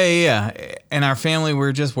 Liz. yeah, and our family, we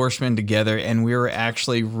were just worshiping together, and we were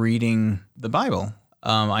actually reading the Bible.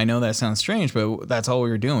 I know that sounds strange, but that's all we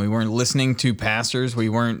were doing. We weren't listening to pastors. We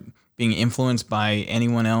weren't being influenced by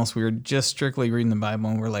anyone else. We were just strictly reading the Bible,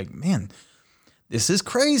 and we're like, man, this is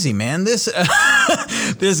crazy, man. This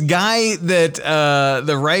this guy that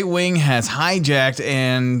the right wing has hijacked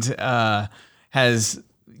and has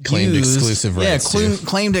Claimed exclusive rights to.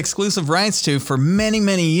 claimed exclusive rights to for many,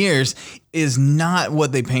 many years is not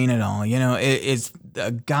what they paint at all. You know, it's a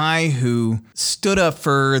guy who stood up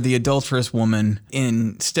for the adulterous woman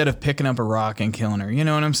instead of picking up a rock and killing her. You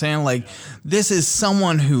know what I'm saying? Like, this is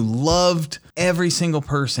someone who loved every single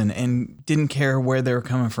person and didn't care where they were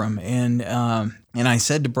coming from. And I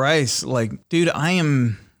said to Bryce, like, dude, I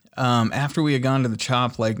am, after we had gone to the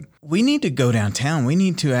Chop, like, we need to go downtown. We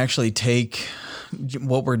need to actually take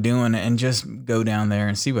what we're doing and just go down there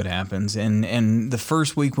and see what happens. And the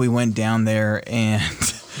first week we went down there, and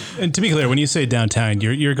to be clear, when you say downtown,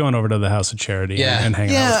 you're going over to the House of Charity and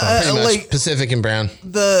hanging out with folks. Pretty much like Pacific and Brown.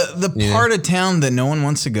 the part of town that no one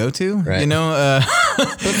wants to go to, Right. you know.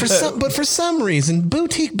 But for some reason,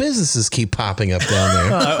 boutique businesses keep popping up down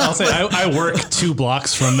there. I'll say I work 2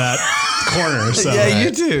 blocks from that corner. So Yeah,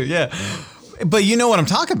 you do. Yeah. But you know what I'm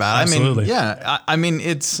talking about. Absolutely. I mean, yeah. I mean,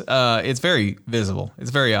 it's very visible.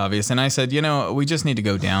 It's very obvious. And I said, you know, we just need to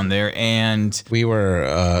go down there. And We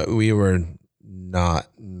were not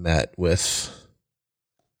met with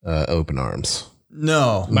open arms.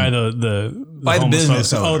 no. by the By the homeless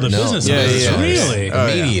business folks. owner. Oh, the No. business Yeah, owners. yeah, yeah. Really? Oh,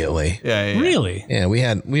 yeah. Immediately. Yeah. Really? Yeah,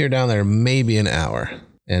 we were down there maybe an hour,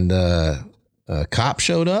 and a cop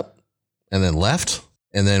showed up and then left,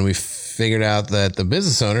 and then we figured out that the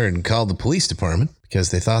business owner had called the police department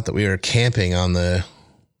because they thought that we were camping on the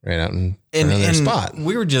right out in front of their spot.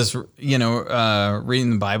 We were just, you know,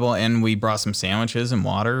 reading the Bible, and we brought some sandwiches and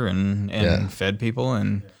water and fed people,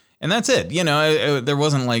 and that's it. You know, there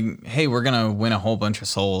wasn't like, hey, we're gonna win a whole bunch of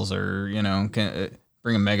souls, or, you know,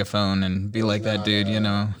 bring a megaphone and be like that dude. You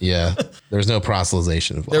know, Yeah, there's no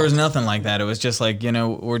proselytization involved. there was nothing like that. It was just like, you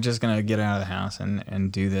know, we're just gonna get out of the house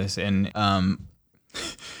and do this. And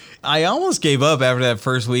I almost gave up after that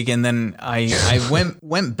first week, and then I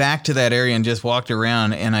went back to that area and just walked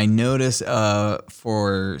around, and I noticed a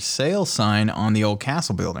for sale sign on the old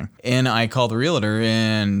castle building. And I called the realtor,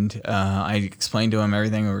 and I explained to him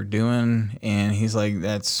everything we were doing, and he's like,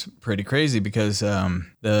 "That's pretty crazy because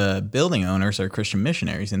the building owners are Christian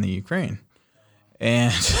missionaries in the Ukraine."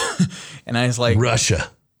 And and I was like,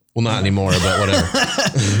 Russia. Well, not anymore, but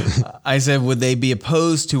whatever. I said, would they be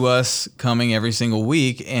opposed to us coming every single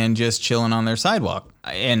week and just chilling on their sidewalk?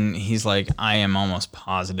 And he's like, I am almost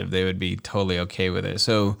positive they would be totally okay with it.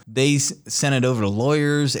 So they sent it over to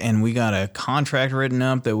lawyers, and we got a contract written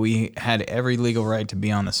up that we had every legal right to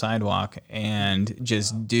be on the sidewalk and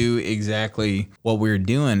just do exactly what we were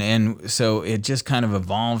doing. And so it just kind of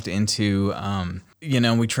evolved into,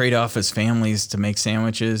 we trade off as families to make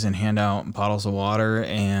sandwiches and hand out bottles of water.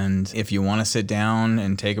 And if you want to sit down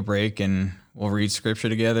and take a break, and we'll read scripture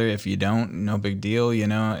together. If you don't, no big deal,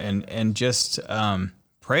 and just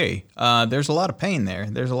pray. There's a lot of pain there.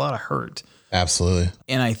 There's a lot of hurt. Absolutely.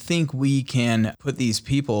 And I think we can put these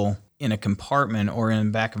people in a compartment or in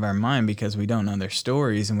the back of our mind because we don't know their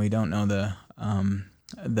stories and we don't know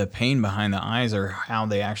the pain behind the eyes or how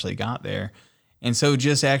they actually got there. And so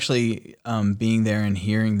just actually being there and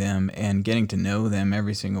hearing them and getting to know them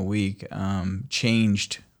every single week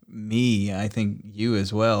changed me, I think you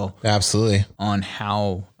as well. Absolutely. On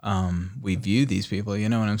how we view these people, you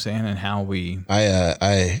know what I'm saying? And how we...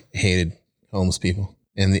 I hated homeless people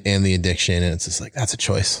and the addiction. And it's just like, that's a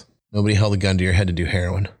choice. Nobody held a gun to your head to do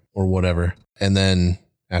heroin or whatever. And then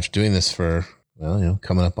after doing this for,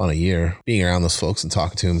 coming up on a year, being around those folks and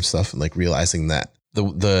talking to them and stuff, and like realizing that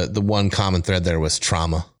the one common thread there was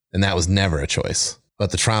trauma, and that was never a choice.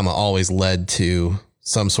 But the trauma always led to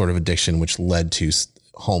some sort of addiction, which led to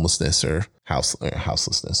homelessness or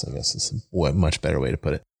houselessness, I guess is a much better way to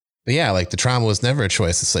put it. But yeah, like the trauma was never a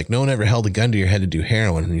choice. It's like no one ever held a gun to your head to do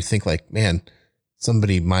heroin. And you think like, man,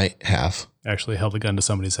 somebody might have actually held a gun to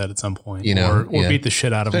somebody's head at some point, or beat the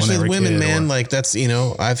shit out of them. Especially when they were women, a kid, man. Like that's,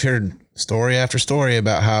 I've heard story after story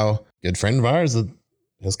about how a good friend of ours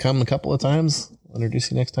has come a couple of times. I'll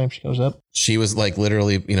introduce you next time she goes up. She was like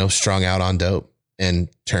literally, strung out on dope and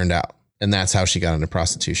turned out. And that's how she got into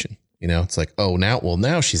prostitution. It's like, oh,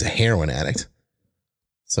 now she's a heroin addict.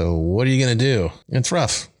 So what are you going to do? It's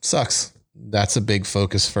rough. Sucks. That's a big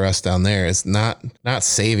focus for us down there. It's not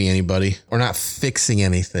saving anybody or not fixing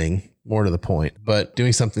anything, more to the point, but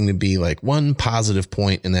doing something to be like one positive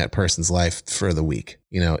point in that person's life for the week.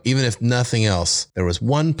 Even if nothing else, there was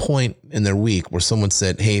one point in their week where someone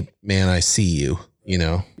said, hey, man, I see you.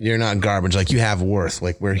 You're not garbage. Like you have worth.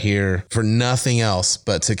 Like we're here for nothing else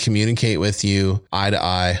but to communicate with you eye to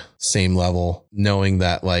eye, same level, knowing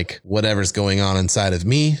that like whatever's going on inside of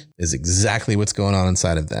me is exactly what's going on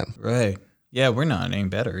inside of them. Right. Yeah. We're not any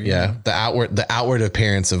better. Yeah. The outward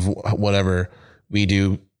appearance of whatever we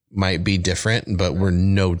do might be different, but we're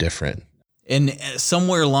no different. And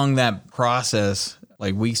somewhere along that process,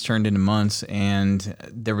 like weeks turned into months, and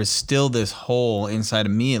there was still this hole inside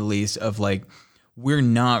of me, at least, of like, we're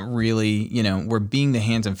not really, we're being the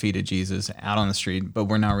hands and feet of Jesus out on the street, but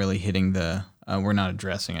we're not really hitting we're not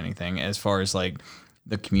addressing anything as far as like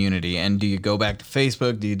the community. And do you go back to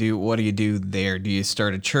Facebook? What do you do there? Do you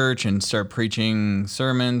start a church and start preaching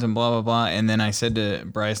sermons and blah, blah, blah? And then I said to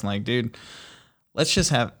Bryce, like, dude, let's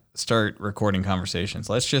just start recording conversations.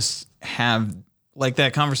 Let's just have like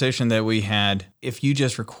that conversation that we had. If you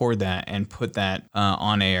just record that and put that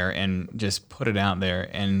on air and just put it out there,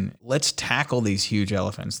 and let's tackle these huge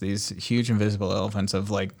elephants, these huge invisible elephants of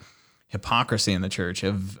like hypocrisy in the church,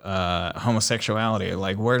 of homosexuality.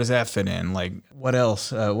 Like, where does that fit in? Like, what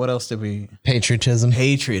else? What else did we? Patriotism.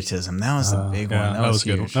 That was the big one. That was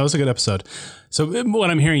good. huge. That was a good episode. So what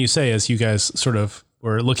I'm hearing you say is you guys sort of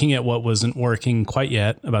were looking at what wasn't working quite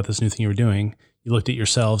yet about this new thing you were doing. You looked at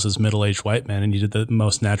yourselves as middle-aged white men, and you did the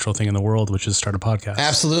most natural thing in the world, which is start a podcast.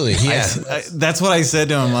 Absolutely. Yeah. That's what I said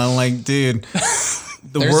to him. I'm like, dude,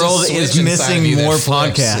 the world is missing more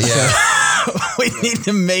podcasts. Yeah. We need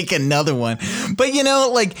to make another one. But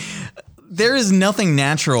like there is nothing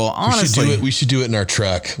natural, honestly. We should do it in our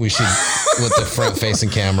truck. We should with the front facing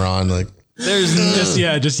camera on. Like there's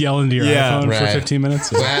just yell into your iPhone right. for 15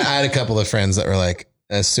 minutes. I had a couple of friends that were like,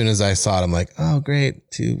 as soon as I saw it, I'm like, oh,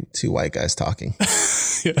 great. Two white guys talking.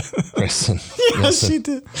 Kristen. Yeah, she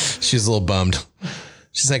did. She's a little bummed.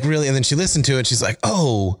 She's like, really? And then she listened to it. She's like,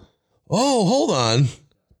 oh, hold on.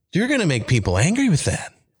 You're going to make people angry with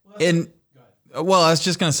that. And well, I was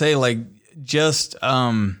just going to say, like, just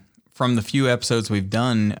from the few episodes we've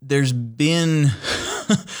done, there's been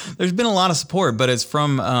a lot of support, but it's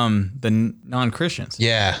from the non-Christians.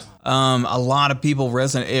 Yeah. A lot of people it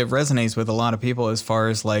resonates with a lot of people as far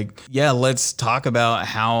as like, yeah, let's talk about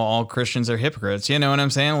how all Christians are hypocrites. You know what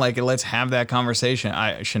I'm saying? Like, let's have that conversation.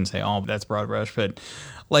 I shouldn't say all, but that's broad brush, but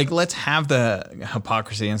Like, let's have the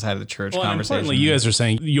hypocrisy inside of the church conversation. Importantly, you guys are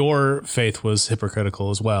saying your faith was hypocritical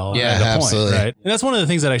as well. Yeah, at a absolutely. Point, right? And that's one of the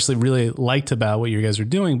things that I actually really liked about what you guys are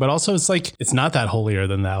doing. But also, it's like it's not that holier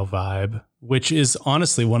than thou vibe, which is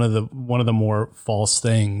honestly one of the more false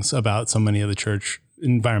things about so many of the church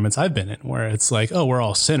environments I've been in, where it's like, oh, we're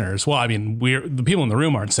all sinners. Well, I mean, the people in the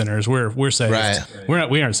room aren't sinners. We're saved. Right.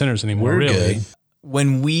 We aren't sinners anymore. We're really. good.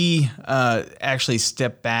 When we actually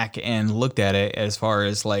stepped back and looked at it as far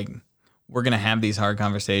as like, we're going to have these hard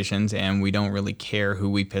conversations and we don't really care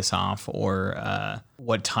who we piss off or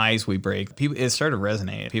what ties we break, it started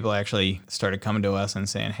resonating. People actually started coming to us and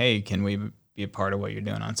saying, hey, can we be a part of what you're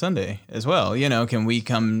doing on Sunday as well? You know, can we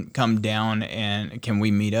come down and can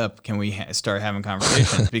we meet up? Can we start having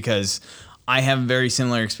conversations? Because I have a very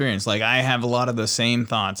similar experience. Like, I have a lot of the same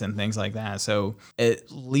thoughts and things like that. So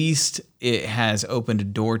at least it has opened a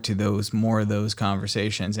door to more of those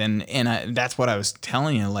conversations. And that's what I was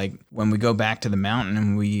telling you. Like, when we go back to the mountain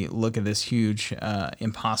and we look at this huge,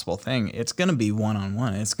 impossible thing, it's going to be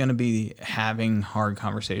one-on-one. It's going to be having hard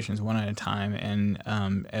conversations one at a time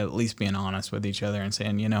and at least being honest with each other and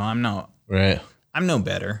saying, you know, I'm no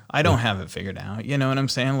better. I don't have it figured out. You know what I'm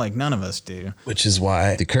saying? Like, none of us do. Which is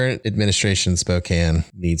why the current administration in Spokane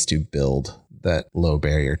needs to build that low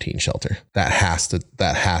barrier teen shelter. That has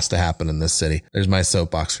to happen in this city. There's my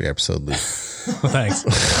soapbox for your episode, Luke.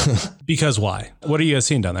 Thanks. Because why? What are you guys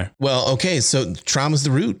seeing down there? Well, okay, so trauma's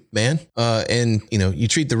the root, man. And you know, you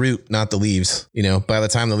treat the root, not the leaves. You know, by the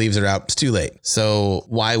time the leaves are out, it's too late. So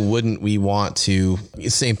why wouldn't we want to,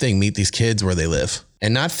 same thing, meet these kids where they live?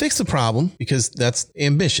 And not fix the problem, because that's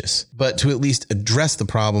ambitious, but to at least address the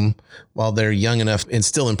problem while they're young enough and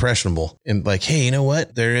still impressionable, and like, hey, you know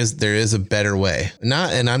what? There is a better way. And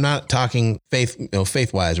I'm not talking faith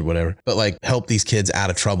wise or whatever, but like, help these kids out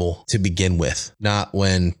of trouble to begin with. Not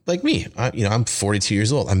when, like me, I'm 42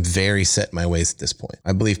 years old. I'm very set in my ways at this point.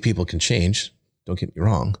 I believe people can change. Don't get me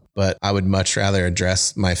wrong, but I would much rather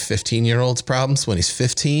address my 15-year-old's problems when he's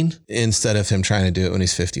 15 instead of him trying to do it when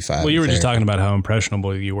he's 55. Well, you were just talking about how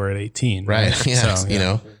impressionable you were at 18. Right. Yeah. So, you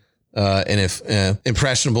know, and if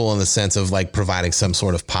impressionable in the sense of like providing some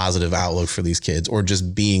sort of positive outlook for these kids, or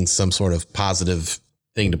just being some sort of positive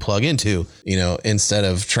thing to plug into, you know, instead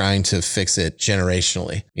of trying to fix it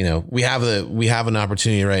generationally. You know, we have an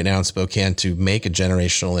opportunity right now in Spokane to make a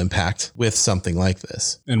generational impact with something like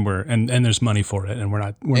this. And there's money for it, and we're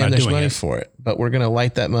not there's doing money it for it, but we're going to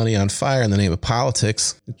light that money on fire in the name of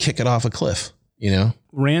politics and kick it off a cliff, you know?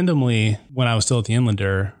 Randomly, when I was still at the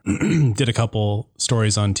Inlander, did a couple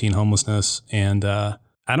stories on teen homelessness, and I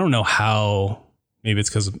don't know how. Maybe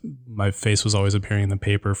it's because my face was always appearing in the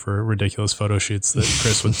paper for ridiculous photo shoots that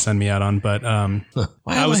Chris would send me out on. But and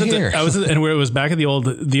it was back at the old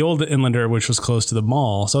Inlander, which was close to the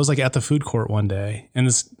mall. So I was like at the food court one day, and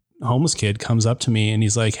this homeless kid comes up to me and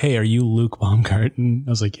he's like, "Hey, are you Luke Baumgarten?"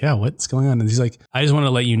 I was like, "Yeah, what's going on?" And he's like, "I just want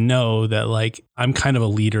to let you know that like I'm kind of a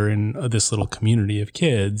leader in this little community of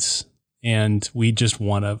kids, and we just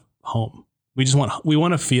want a home. We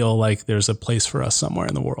want to feel like there's a place for us somewhere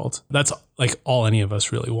in the world." That's like all any of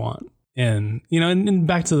us really want. And, you know, and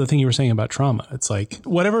back to the thing you were saying about trauma, it's like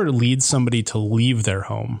whatever leads somebody to leave their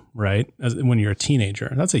home, right? When you're a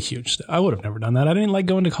teenager, that's a huge step. I would have never done that. I didn't like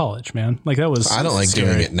going to college, man. Like that was, I don't like scary.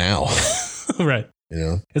 doing it now. Right. You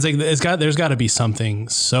know, it's like, there's got to be something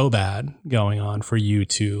so bad going on for you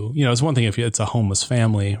to, you know, it's one thing if it's a homeless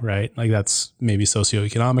family, right? Like that's maybe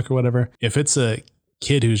socioeconomic or whatever. If it's a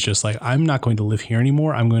kid who's just like, I'm not going to live here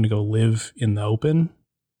anymore, I'm going to go live in the open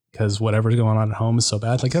because whatever's going on at home is so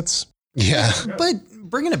bad. Like that's, yeah. But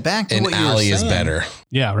bringing it back to an what you were alley saying. is better.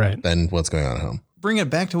 Yeah, right. Than what's going on at home. Bring it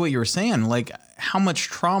back to what you were saying. Like, how much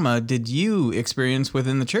trauma did you experience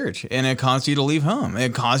within the church? And it caused you to leave home.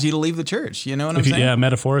 It caused you to leave the church. You know what I'm saying? Yeah,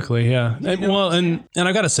 metaphorically, yeah. And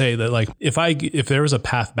I got to say that like if there was a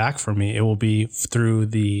path back for me, it will be through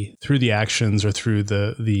the actions or through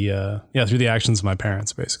through the actions of my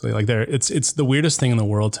parents, basically. Like it's the weirdest thing in the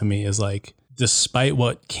world to me is like, despite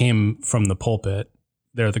what came from the pulpit,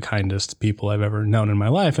 they're the kindest people I've ever known in my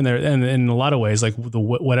life. And in a lot of ways, like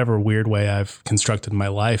whatever weird way I've constructed my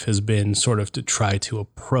life has been sort of to try to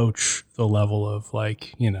approach the level of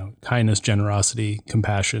like, you know, kindness, generosity,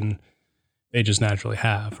 compassion they just naturally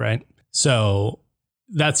have. Right. So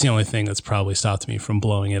that's the only thing that's probably stopped me from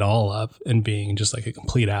blowing it all up and being just like a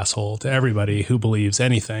complete asshole to everybody who believes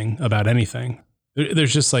anything about anything.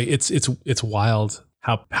 There's just like, it's wild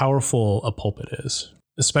how powerful a pulpit is.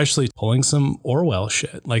 Especially pulling some Orwell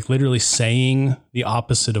shit, like literally saying the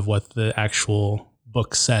opposite of what the actual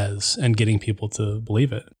book says and getting people to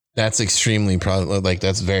believe it. That's extremely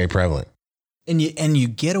that's very prevalent. And you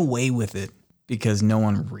get away with it because no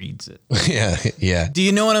one reads it. Yeah. Do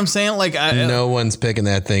you know what I'm saying? Like, No one's picking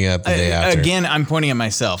that thing up the day after. Again, I'm pointing at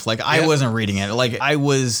myself. Like, I wasn't reading it. Like, I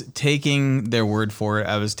was taking their word for it.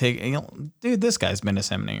 I was taking, dude, this guy's been to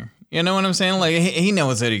seminary. You know what I'm saying? Like, he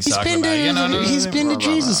knows what he's talking about. He's been to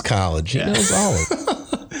Jesus College. He knows all of it.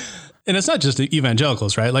 And it's not just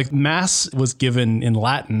evangelicals, right? Like Mass was given in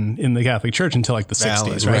Latin in the Catholic Church until like the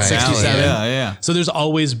 60s, right? 67. Yeah. So there's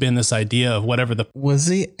always been this idea of whatever the... Was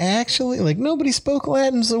he actually, like, nobody spoke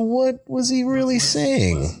Latin, so what was he really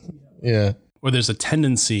saying? Yeah. Where there's a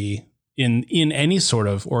tendency in any sort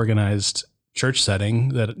of organized church setting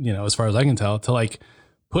that, you know, as far as I can tell, to like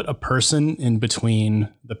put a person in between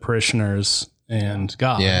the parishioners and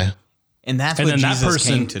God. Yeah. And that's what Jesus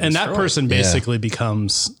came to destroy. And that person basically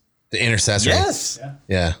becomes... the intercessor. Yes.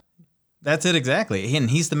 Yeah. That's it exactly. And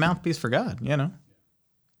he's the mouthpiece for God, you know.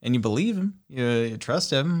 And you believe him. You trust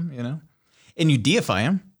him, you know. And you deify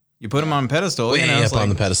him. You put him on a pedestal. Way you know, up it's like, on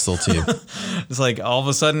the pedestal, too. It's like all of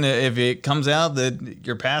a sudden, if it comes out that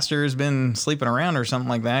your pastor has been sleeping around or something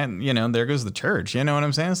like that, you know, there goes the church. You know what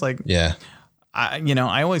I'm saying? It's like, Yeah.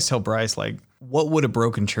 I always tell Bryce, like, what would a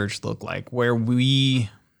broken church look like where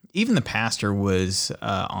even the pastor was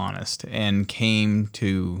honest and came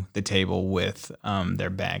to the table with their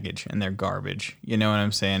baggage and their garbage. You know what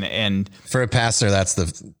I'm saying? And For a pastor, that's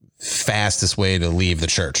the fastest way to leave the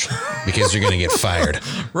church because you're going to get fired.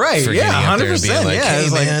 right, For yeah, getting up there 100%. and being like, yeah, hey,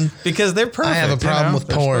 it's like, man, because they're perfect. I have a problem with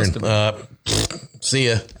They're porn. supposed to be See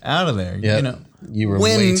ya. out of there. Yep. You know. You were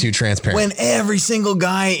way too transparent. When every single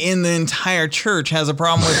guy in the entire church has a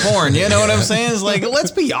problem with porn, you know what I'm saying? It's like, let's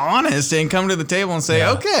be honest and come to the table and say,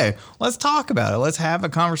 okay, let's talk about it. Let's have a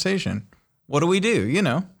conversation. What do we do? You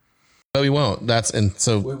know? But we won't. We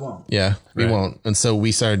won't. Yeah, we won't. And so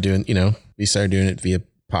we started doing it via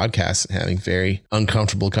podcasts and having very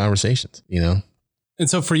uncomfortable conversations, you know? And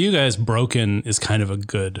so for you guys, broken is kind of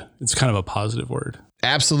it's kind of a positive word.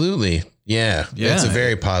 Absolutely. Yeah. It's a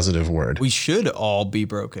very positive word. We should all be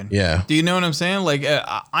broken. Yeah. Do you know what I'm saying? Like,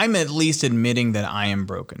 I'm at least admitting that I am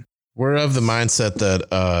broken. We're of the mindset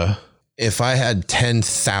that if I had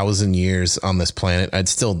 10,000 years on this planet, I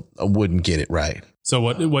wouldn't get it right. So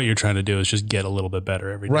what you're trying to do is just get a little bit better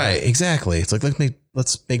every day. Right. Exactly. It's like,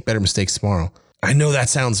 let's make better mistakes tomorrow. I know that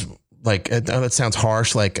sounds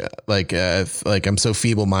harsh. Like I'm so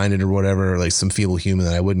feeble minded or whatever, or like some feeble human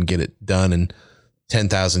that I wouldn't get it done in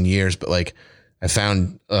 10,000 years. But like, I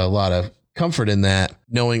found a lot of comfort in that,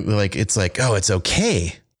 knowing like, it's like, oh, it's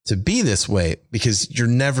okay to be this way because you're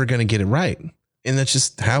never going to get it right. And that's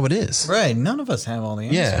just how it is. Right. None of us have all the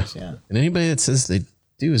answers. Yeah. And anybody that says they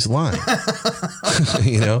do is lying,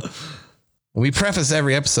 you know? We preface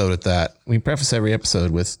every episode with that. We preface every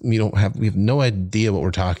episode with, we have no idea what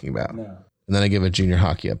we're talking about. No. And then I give a junior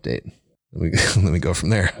hockey update. Let me go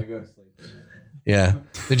from there. I go to sleep. Yeah.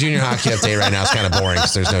 The junior hockey update right now is kind of boring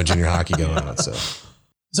because there's no junior hockey going on.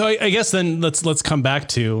 So I guess then let's come back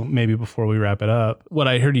to, maybe before we wrap it up, what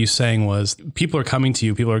I heard you saying was people are coming to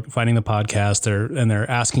you, people are finding the podcast, they're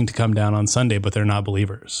asking to come down on Sunday, but they're not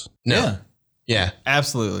believers. No. Yeah.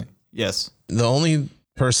 Absolutely. Yes. The only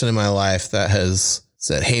person in my life that has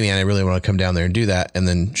said, hey man, I really want to come down there and do that, and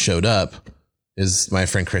then showed up is my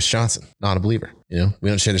friend Chris Johnson, not a believer. You know, we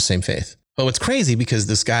don't share the same faith. But it's crazy because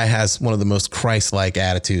this guy has one of the most Christ-like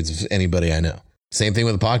attitudes of anybody I know. Same thing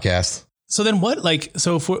with the podcast. So then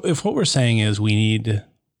if what we're saying is we need,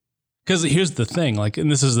 because here's the thing, like, and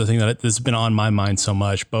this is the thing that's been on my mind so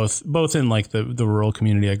much, both in like the rural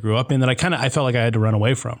community I grew up in that I felt like I had to run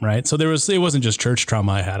away from, right? So it wasn't just church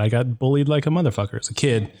trauma I had. I got bullied like a motherfucker as a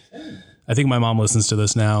kid. I think my mom listens to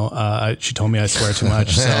this now. She told me I swear too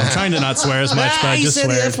much, so I'm trying to not swear as much, but I just swear.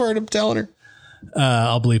 You said the F word, I'm telling her.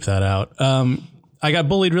 I'll bleep that out. I got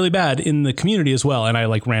bullied really bad in the community as well. And I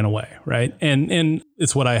like ran away. Right. And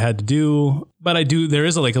it's what I had to do. But there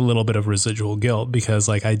is like a little bit of residual guilt because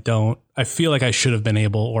like, I feel like I should have been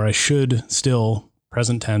able, or I should still,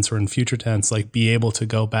 present tense or in future tense, like be able to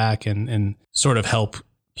go back and sort of help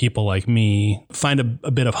people like me find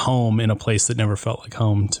a bit of home in a place that never felt like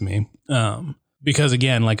home to me. Because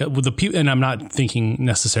again, like with the pew, and I'm not thinking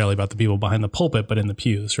necessarily about the people behind the pulpit, but in the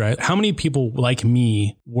pews, right? How many people like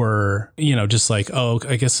me were, you know, just like, oh,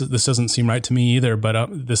 I guess this doesn't seem right to me either, but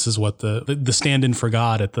this is what the stand-in for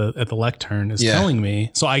God at the lectern is telling me.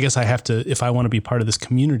 So I guess I have to, if I want to be part of this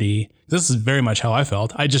community, this is very much how I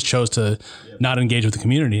felt. I just chose to not engage with the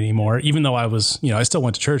community anymore, even though I was, you know, I still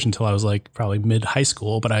went to church until I was like probably mid high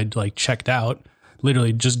school, but I'd like checked out.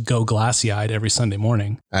 Literally just go glassy-eyed every Sunday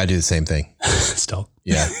morning. I do the same thing. Still.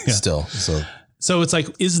 Yeah, still. So it's like,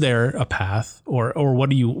 is there a path or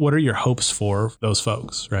what are your hopes for those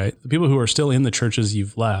folks, right? The people who are still in the churches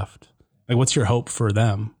you've left Like, what's your hope for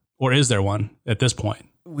them? Or is there one at this point?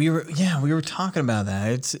 We were talking about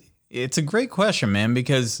that. It's a great question, man,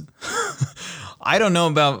 because I don't know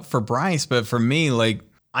about for Bryce, but for me, like,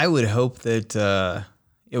 I would hope that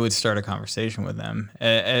it would start a conversation with them.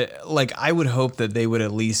 Like, I would hope that they would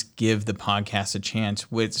at least give the podcast a chance,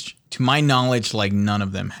 which, to my knowledge, like, none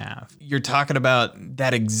of them have. You're talking about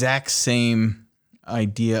that exact same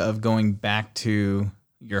idea of going back to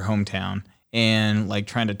your hometown and, like,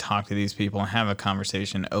 trying to talk to these people and have a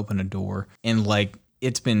conversation, open a door, and, like,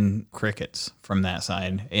 it's been crickets from that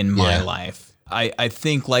side in my life. I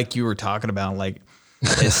think, like you were talking about, like,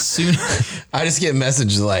 as soon I just get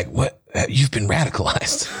messages like, "What? You've been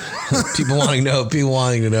radicalized." People wanting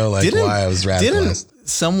to know like why I was radicalized. Didn't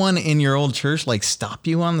someone in your old church like stop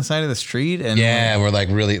you on the side of the street? And we're like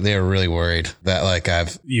they were really worried that like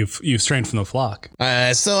you've strayed from the flock.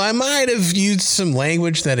 So I might have used some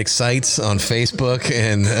language that excites on Facebook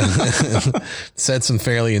and said some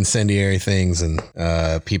fairly incendiary things, and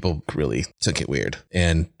people really took it weird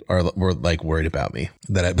and were like worried about me,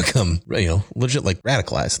 that I'd become, legitimately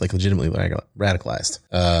radicalized.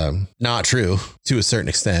 Not true to a certain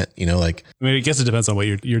extent, like, I mean, I guess it depends on what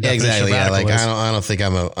your definition exactly. of radical is. I don't think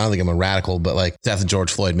I'm a radical, but like death of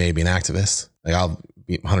George Floyd made me an activist. Like, I'll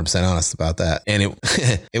be 100% honest about that. And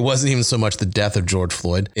it wasn't even so much the death of George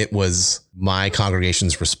Floyd. It was my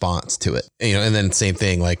congregation's response to it, and then same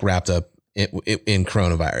thing, like wrapped up in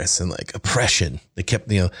coronavirus and like oppression. I kept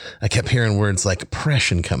hearing words like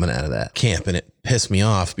oppression coming out of that camp, and it pissed me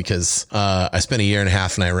off because I spent a year and a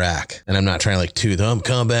half in Iraq, and I'm not trying to like toot, I'm a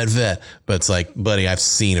combat vet, but it's like, buddy, I've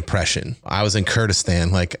seen oppression. I was in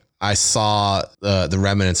Kurdistan. Like, I saw the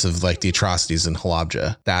remnants of like the atrocities in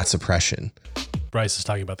Halabja. That's oppression. Bryce is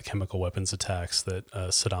talking about the chemical weapons attacks that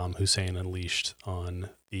Saddam Hussein unleashed on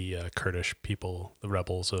the Kurdish people, the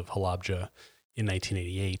rebels of Halabja, in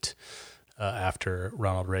 1988. After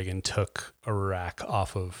Ronald Reagan took Iraq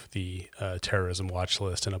off of the terrorism watch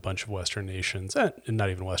list, and a bunch of Western nations, and not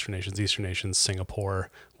even Western nations, Eastern nations, Singapore,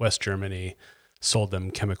 West Germany, sold them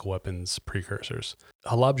chemical weapons precursors.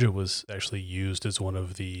 Halabja was actually used as one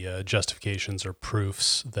of the justifications or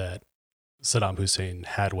proofs that Saddam Hussein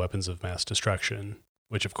had weapons of mass destruction,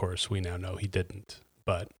 which of course we now know he didn't,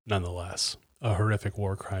 but nonetheless, a horrific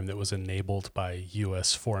war crime that was enabled by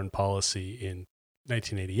U.S. foreign policy in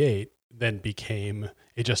 1988 then became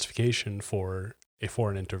a justification for a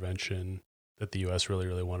foreign intervention that the U.S. really,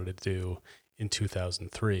 really wanted to do in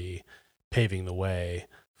 2003, paving the way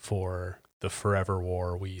for the forever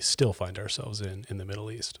war we still find ourselves in the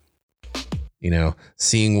Middle East.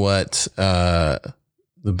 Seeing what the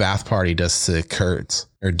Ba'ath Party does to Kurds,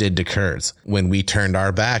 or did to Kurds, when we turned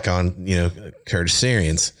our back on, Kurdish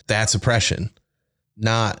Syrians, that's oppression.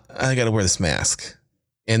 Not, I got to wear this mask.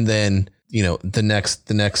 And then,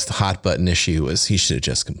 the next hot button issue was he should have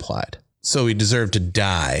just complied. So he deserved to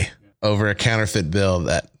die over a counterfeit bill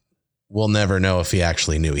that we'll never know if he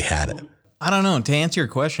actually knew he had it. I don't know. To answer your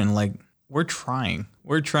question, like, we're trying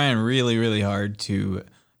really, really hard to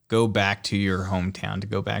go back to your hometown, to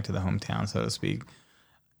go back to the hometown, so to speak,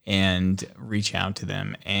 and reach out to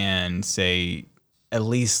them and say, at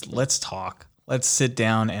least let's talk. Let's sit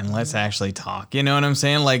down and let's actually talk. You know what I'm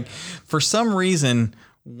saying? Like, for some reason,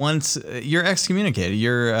 once you're excommunicated,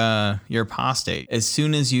 you're apostate. As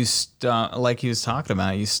soon as you stop, like he was talking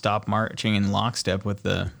about, you stop marching in lockstep with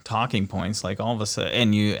the talking points, like all of a sudden,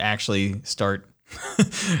 and you actually start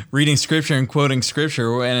reading scripture and quoting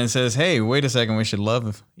scripture, and it says, hey, wait a second, we should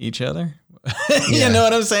love each other. You know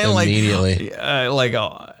what I'm saying? Immediately.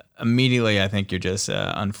 Immediately, I think you're just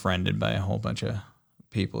unfriended by a whole bunch of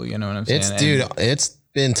people. You know what I'm saying? It's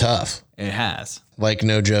been tough. It has. Like,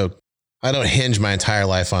 no joke. I don't hinge my entire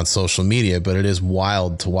life on social media, but it is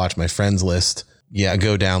wild to watch my friends list.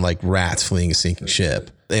 Go down like rats fleeing a sinking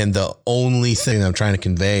ship. And the only thing I'm trying to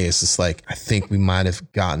convey is just like, I think we might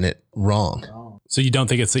have gotten it wrong. So you don't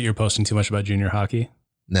think it's that you're posting too much about junior hockey?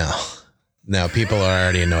 No, people are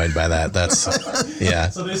already annoyed by that. That's, yeah.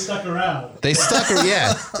 So they stuck around.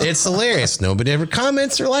 Yeah. It's hilarious. Nobody ever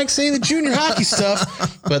comments or likes saying the junior hockey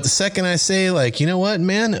stuff. But the second I say, like, you know what,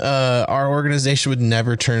 man, our organization would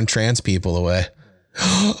never turn trans people away.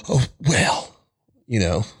 Oh, well,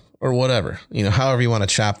 or whatever, however you want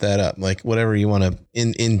to chop that up, like whatever you want to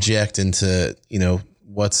inject into,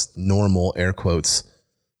 what's normal, air quotes,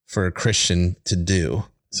 for a Christian to do.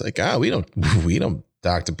 It's like, we don't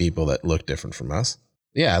talk to people that look different from us.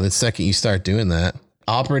 Yeah. The second you start doing that,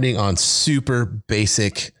 operating on super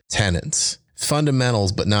basic tenets,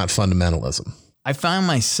 fundamentals, but not fundamentalism. I found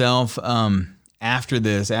myself, after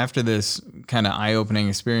this kind of eye-opening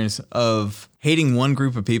experience of hating one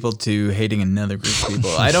group of people to hating another group of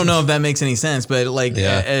people. I don't know if that makes any sense, but like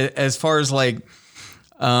as far as like,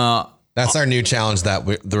 that's our new challenge that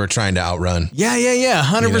we're trying to outrun. Yeah.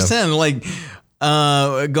 100%. Like,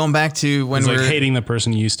 going back to when we're like hating the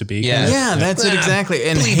person you used to be. Yeah, that's it exactly.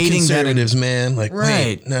 And hating conservatives, man. Like,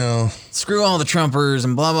 right. Wait, no. Screw all the Trumpers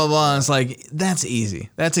and blah, blah, blah. It's like, that's easy.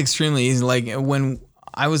 That's extremely easy. Like when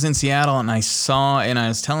I was in Seattle and I saw, and I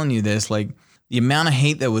was telling you this, like the amount of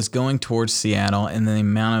hate that was going towards Seattle and the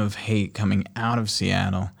amount of hate coming out of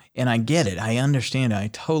Seattle. And I get it. I understand it. I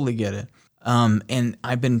totally get it. And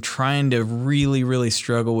I've been trying to really, really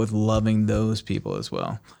struggle with loving those people as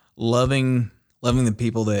well. Loving the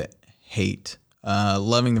people that hate,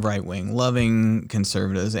 loving the right wing, loving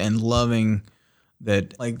conservatives, and loving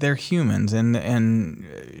that like they're humans. And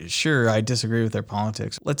sure, I disagree with their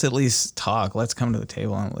politics. Let's at least talk. Let's come to the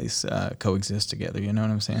table and at least coexist together. You know what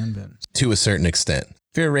I'm saying? But to a certain extent,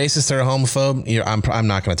 if you're a racist or a homophobe, I'm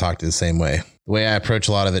not going to talk to you the same way. The way I approach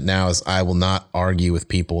a lot of it now is I will not argue with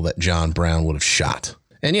people that John Brown would have shot.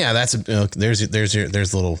 And yeah, that's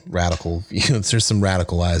there's little radical, there's some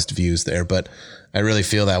radicalized views there, but I really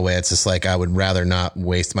feel that way. It's just like I would rather not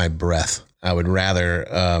waste my breath. I would rather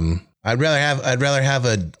I'd rather have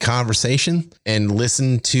a conversation and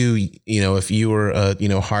listen to, if you were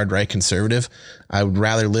a hard right conservative, I would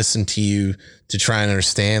rather listen to you to try and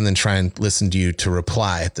understand than try and listen to you to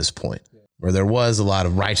reply at this point. Where there was a lot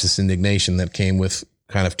of righteous indignation that came with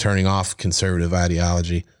kind of turning off conservative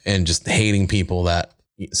ideology and just hating people that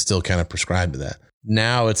still kind of prescribe to that.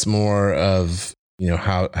 Now it's more of,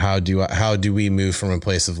 how do we move from a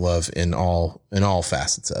place of love in all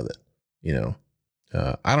facets of it?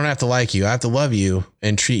 I don't have to like you. I have to love you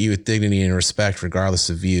and treat you with dignity and respect, regardless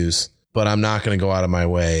of views. But I'm not going to go out of my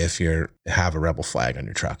way if you have a rebel flag on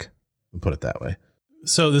your truck. I'll put it that way.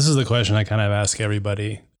 So this is the question I kind of ask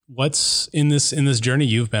everybody. What's in this journey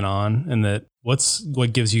you've been on, and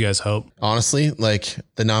what gives you guys hope? Honestly, like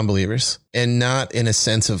the non-believers, and not in a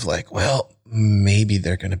sense of like, well, maybe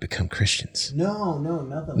they're going to become Christians. No,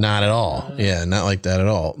 nothing. Not at all. Yeah, not like that at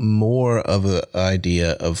all. More of an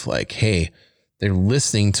idea of like, hey, they're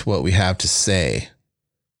listening to what we have to say.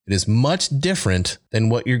 It is much different than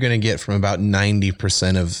what you're going to get from about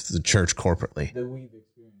 90% of the church corporately. That we've experienced.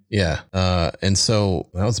 Yeah. And so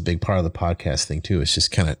that was a big part of the podcast thing too. It's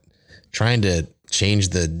just kind of trying to change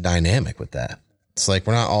the dynamic with that. It's like,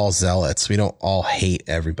 we're not all zealots. We don't all hate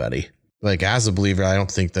everybody. Like as a believer, I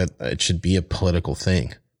don't think that it should be a political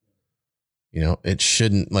thing. It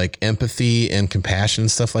shouldn't, like empathy and compassion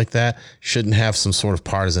and stuff like that shouldn't have some sort of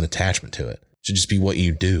partisan attachment to it. It should just be what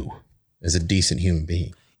you do as a decent human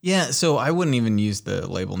being. Yeah, so I wouldn't even use the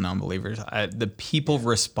label non-believers. The people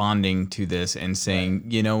responding to this and saying,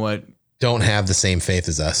 you know what? Don't have the same faith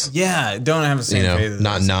as us. Yeah, don't have the same faith as us.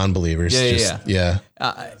 Not non-believers. Yeah.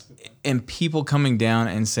 And people coming down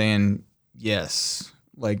and saying, yes,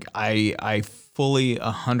 like I fully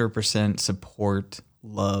 100% support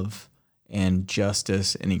love and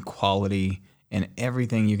justice and equality and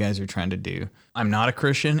everything you guys are trying to do. I'm not a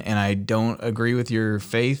Christian and I don't agree with your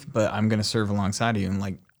faith, but I'm going to serve alongside of you. And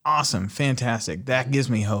like, awesome, fantastic. That gives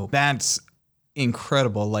me hope. That's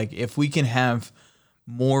incredible. Like if we can have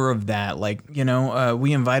more of that, like,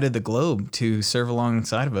 we invited the Globe to serve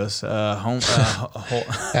alongside of us.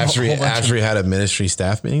 After we had a ministry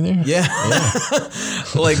staff meeting there. Yeah.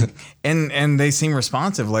 Like, and they seem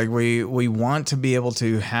responsive. Like we want to be able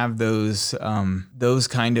to have those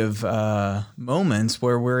kind of moments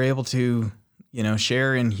where we're able to,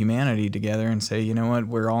 share in humanity together and say, you know what,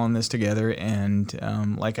 we're all in this together.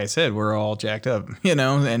 And like I said, we're all jacked up,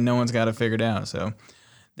 and no one's got it figured out. So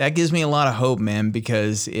that gives me a lot of hope, man,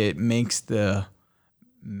 because it makes the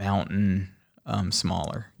mountain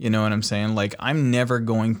smaller. You know what I'm saying? Like I'm never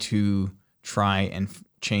going to try and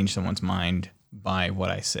change someone's mind by what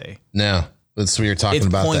I say. No, that's what you're talking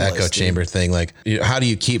about, the echo chamber thing. Like how do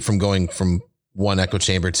you keep from going from one echo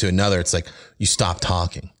chamber to another? It's like you stop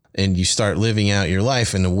talking. And you start living out your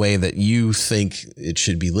life in a way that you think it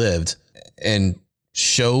should be lived and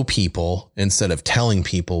show people instead of telling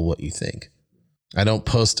people what you think. I don't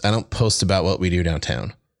post about what we do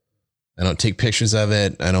downtown. I don't take pictures of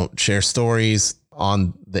it. I don't share stories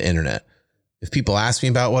on the internet. If people ask me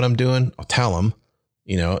about what I'm doing, I'll tell them,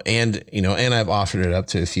 and I've offered it up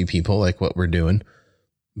to a few people like what we're doing.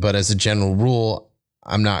 But as a general rule,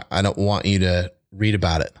 I don't want you to read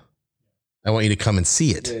about it. I want you to come and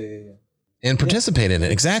see it and participate in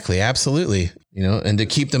it. Exactly. Absolutely. And to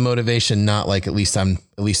keep the motivation, not like, at least I'm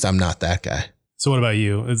not that guy. So what about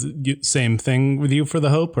you? Is it same thing with you for the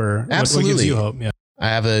hope, or absolutely. What gives you hope? Yeah. I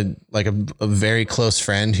have a very close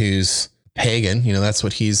friend who's pagan. You know, that's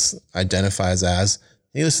what he's identifies as.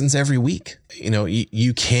 He listens every week. You know,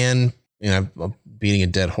 you can, you know, I'm beating a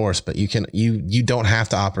dead horse, but you don't have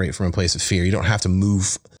to operate from a place of fear. You don't have to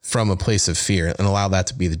move from a place of fear and allow that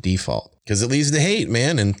to be the default, because it leads to hate,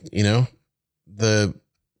 man. And, you know, the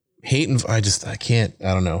hate, and I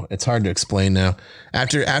don't know. It's hard to explain now.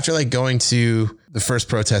 After like going to the first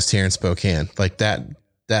protest here in Spokane, like that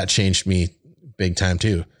changed me big time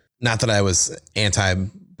too. Not that I was anti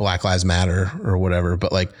Black Lives Matter or whatever,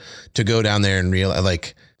 but like to go down there and realize,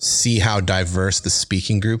 like, see how diverse the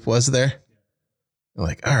speaking group was there. I'm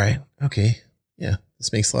like, all right, okay. Yeah,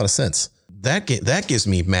 this makes a lot of sense. That gives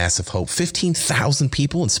me massive hope. 15,000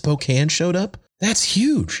 people in Spokane showed up. That's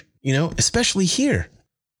huge, you know, especially here.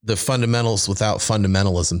 The fundamentals without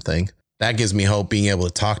fundamentalism thing, that gives me hope, being able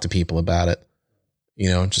to talk to people about it, you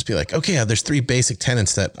know, just be like, okay, there's 3 basic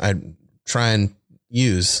tenets that I try and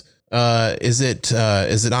use. Is it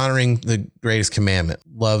honoring the greatest commandment?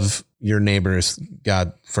 Love your neighbor as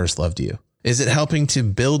God first loved you. Is it helping to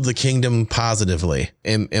build the kingdom positively?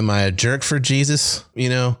 Am I a jerk for Jesus? You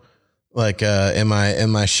know, like, am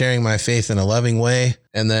I sharing my faith in a loving way?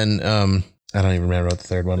 And then, I don't even remember what the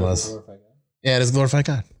third one was. Yeah, it is glorify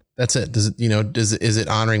God. That's it. Is it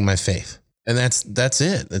honoring my faith? And that's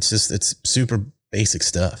it. It's super basic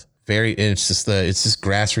stuff. It's just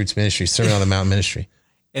grassroots ministry, Sermon on the Mount ministry.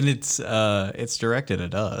 And it's directed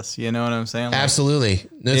at us. You know what I'm saying? Like, absolutely.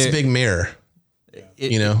 It's a big mirror.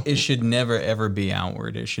 It should never, ever be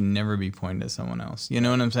outward. It should never be pointed at someone else. You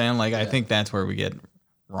know what I'm saying? Like, I think that's where we get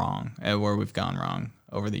wrong, where we've gone wrong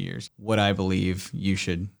over the years. What I believe, you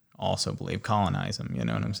should also believe. Colonize them. You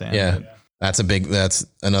know what I'm saying? Yeah. That's a big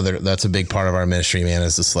part of our ministry, man,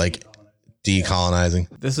 is just like decolonizing.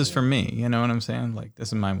 This is for me. You know what I'm saying? Like, this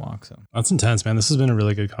is my walk. So that's intense, man. This has been a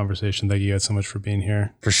really good conversation. Thank you guys so much for being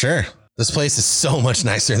here. For sure. This place is so much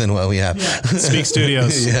nicer than what we have. Yeah. Speak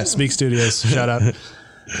Studios. Yeah. Speak Studios. Shout out.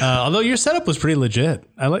 Although your setup was pretty legit.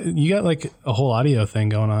 You got like a whole audio thing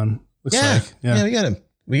going on. Looks like. Yeah.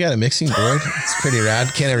 We got a mixing board. It's pretty rad.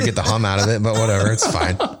 Can't ever get the hum out of it, but whatever. It's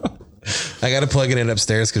fine. I got to plug it in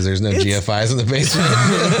upstairs because there's no GFIs in the basement.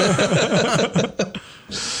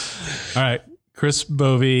 All right. Chris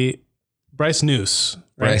Bovey, Bryce Noose.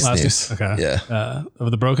 Right? Bryce Noose. Okay. Yeah. Of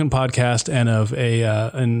the Broken Podcast and of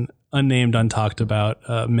an unnamed, untalked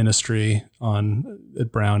about ministry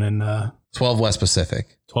at Brown and 12 West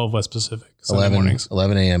Pacific. 12 West Pacific. Sunday mornings.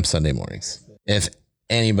 11 a.m. Sunday mornings. If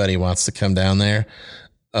anybody wants to come down there,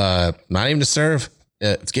 not even to serve,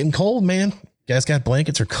 it's getting cold, man. You guys got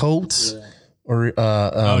blankets or coats or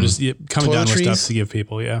just coming down with stuff to give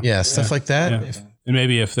people. Yeah, stuff like that. Yeah. And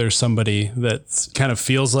maybe if there's somebody that kind of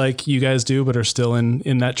feels like you guys do, but are still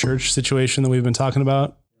in that church situation that we've been talking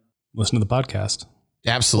about, listen to the podcast.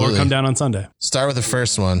 Absolutely. Or come down on Sunday. Start with the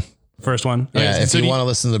first one. First one. Yeah. If you want to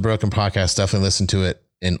listen to the Broken Podcast, definitely listen to it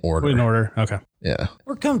in order. In order. Okay. Yeah.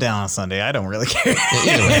 Or come down on Sunday. I don't really care.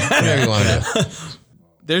 Either way, whatever you want to do.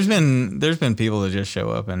 There's been people that just show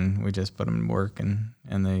up and we just put them to work and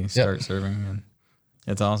they start serving, and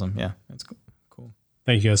it's awesome. Yeah, it's cool.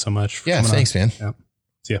 Thank you guys so much. Yeah, thanks, man. Yeah.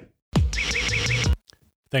 See ya.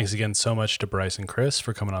 Thanks again so much to Bryce and Chris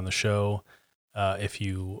for coming on the show. If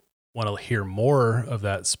you want to hear more of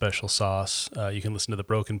that special sauce, you can listen to the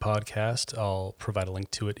Broken Podcast. I'll provide a link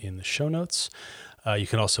to it in the show notes. You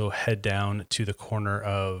can also head down to the corner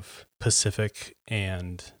of Pacific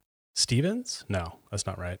and Stevens? No, that's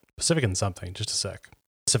not right. Pacific and something, just a sec.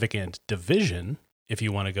 Pacific and Division, if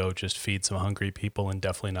you want to go just feed some hungry people and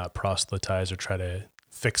definitely not proselytize or try to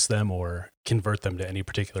fix them or convert them to any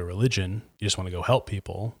particular religion. You just want to go help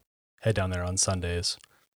people. Head down there on Sundays.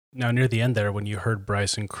 Now, near the end there, when you heard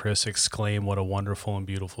Bryce and Chris exclaim what a wonderful and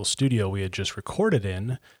beautiful studio we had just recorded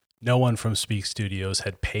in, no one from Speak Studios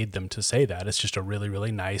had paid them to say that. It's just a really,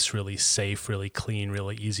 really nice, really safe, really clean,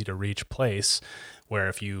 really easy to reach place where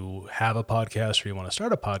if you have a podcast or you want to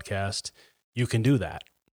start a podcast, you can do that.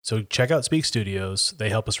 So check out Speak Studios. They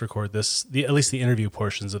help us record at least the interview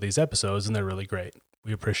portions of these episodes, and they're really great.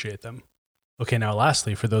 We appreciate them. Okay, now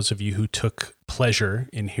lastly, for those of you who took pleasure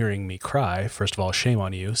in hearing me cry, first of all, shame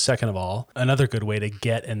on you. Second of all, another good way to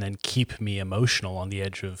get and then keep me emotional on the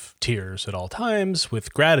edge of tears at all times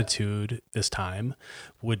with gratitude this time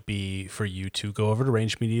would be for you to go over to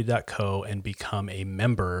rangemedia.co and become a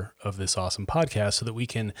member of this awesome podcast so that we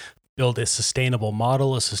can build a sustainable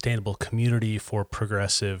model, a sustainable community for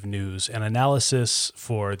progressive news and analysis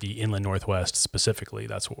for the Inland Northwest specifically.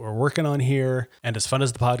 That's what we're working on here. And as fun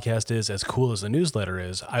as the podcast is, as cool as the newsletter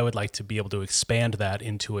is, I would like to be able to expand that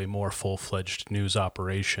into a more full-fledged news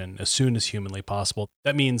operation as soon as humanly possible.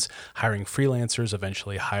 That means hiring freelancers,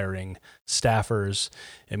 eventually hiring staffers.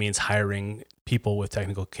 It means hiring people with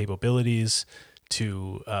technical capabilities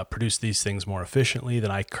to produce these things more efficiently than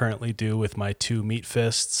I currently do with my two meat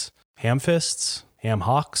fists. Ham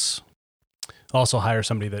hocks. Also hire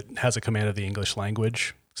somebody that has a command of the English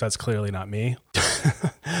language, because that's clearly not me.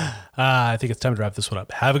 I think it's time to wrap this one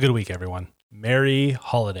up. Have a good week, everyone. Merry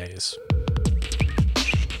holidays.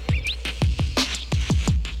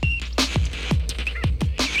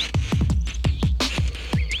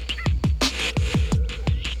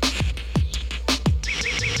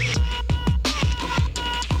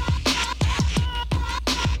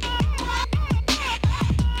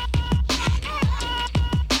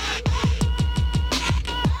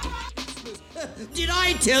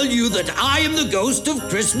 Tell you that I am the ghost of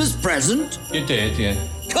Christmas present? You did, yeah.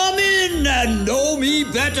 Come in and know me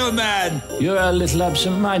better, man. You're a little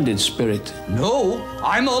absent-minded spirit. No,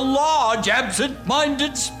 I'm a large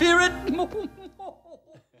absent-minded spirit.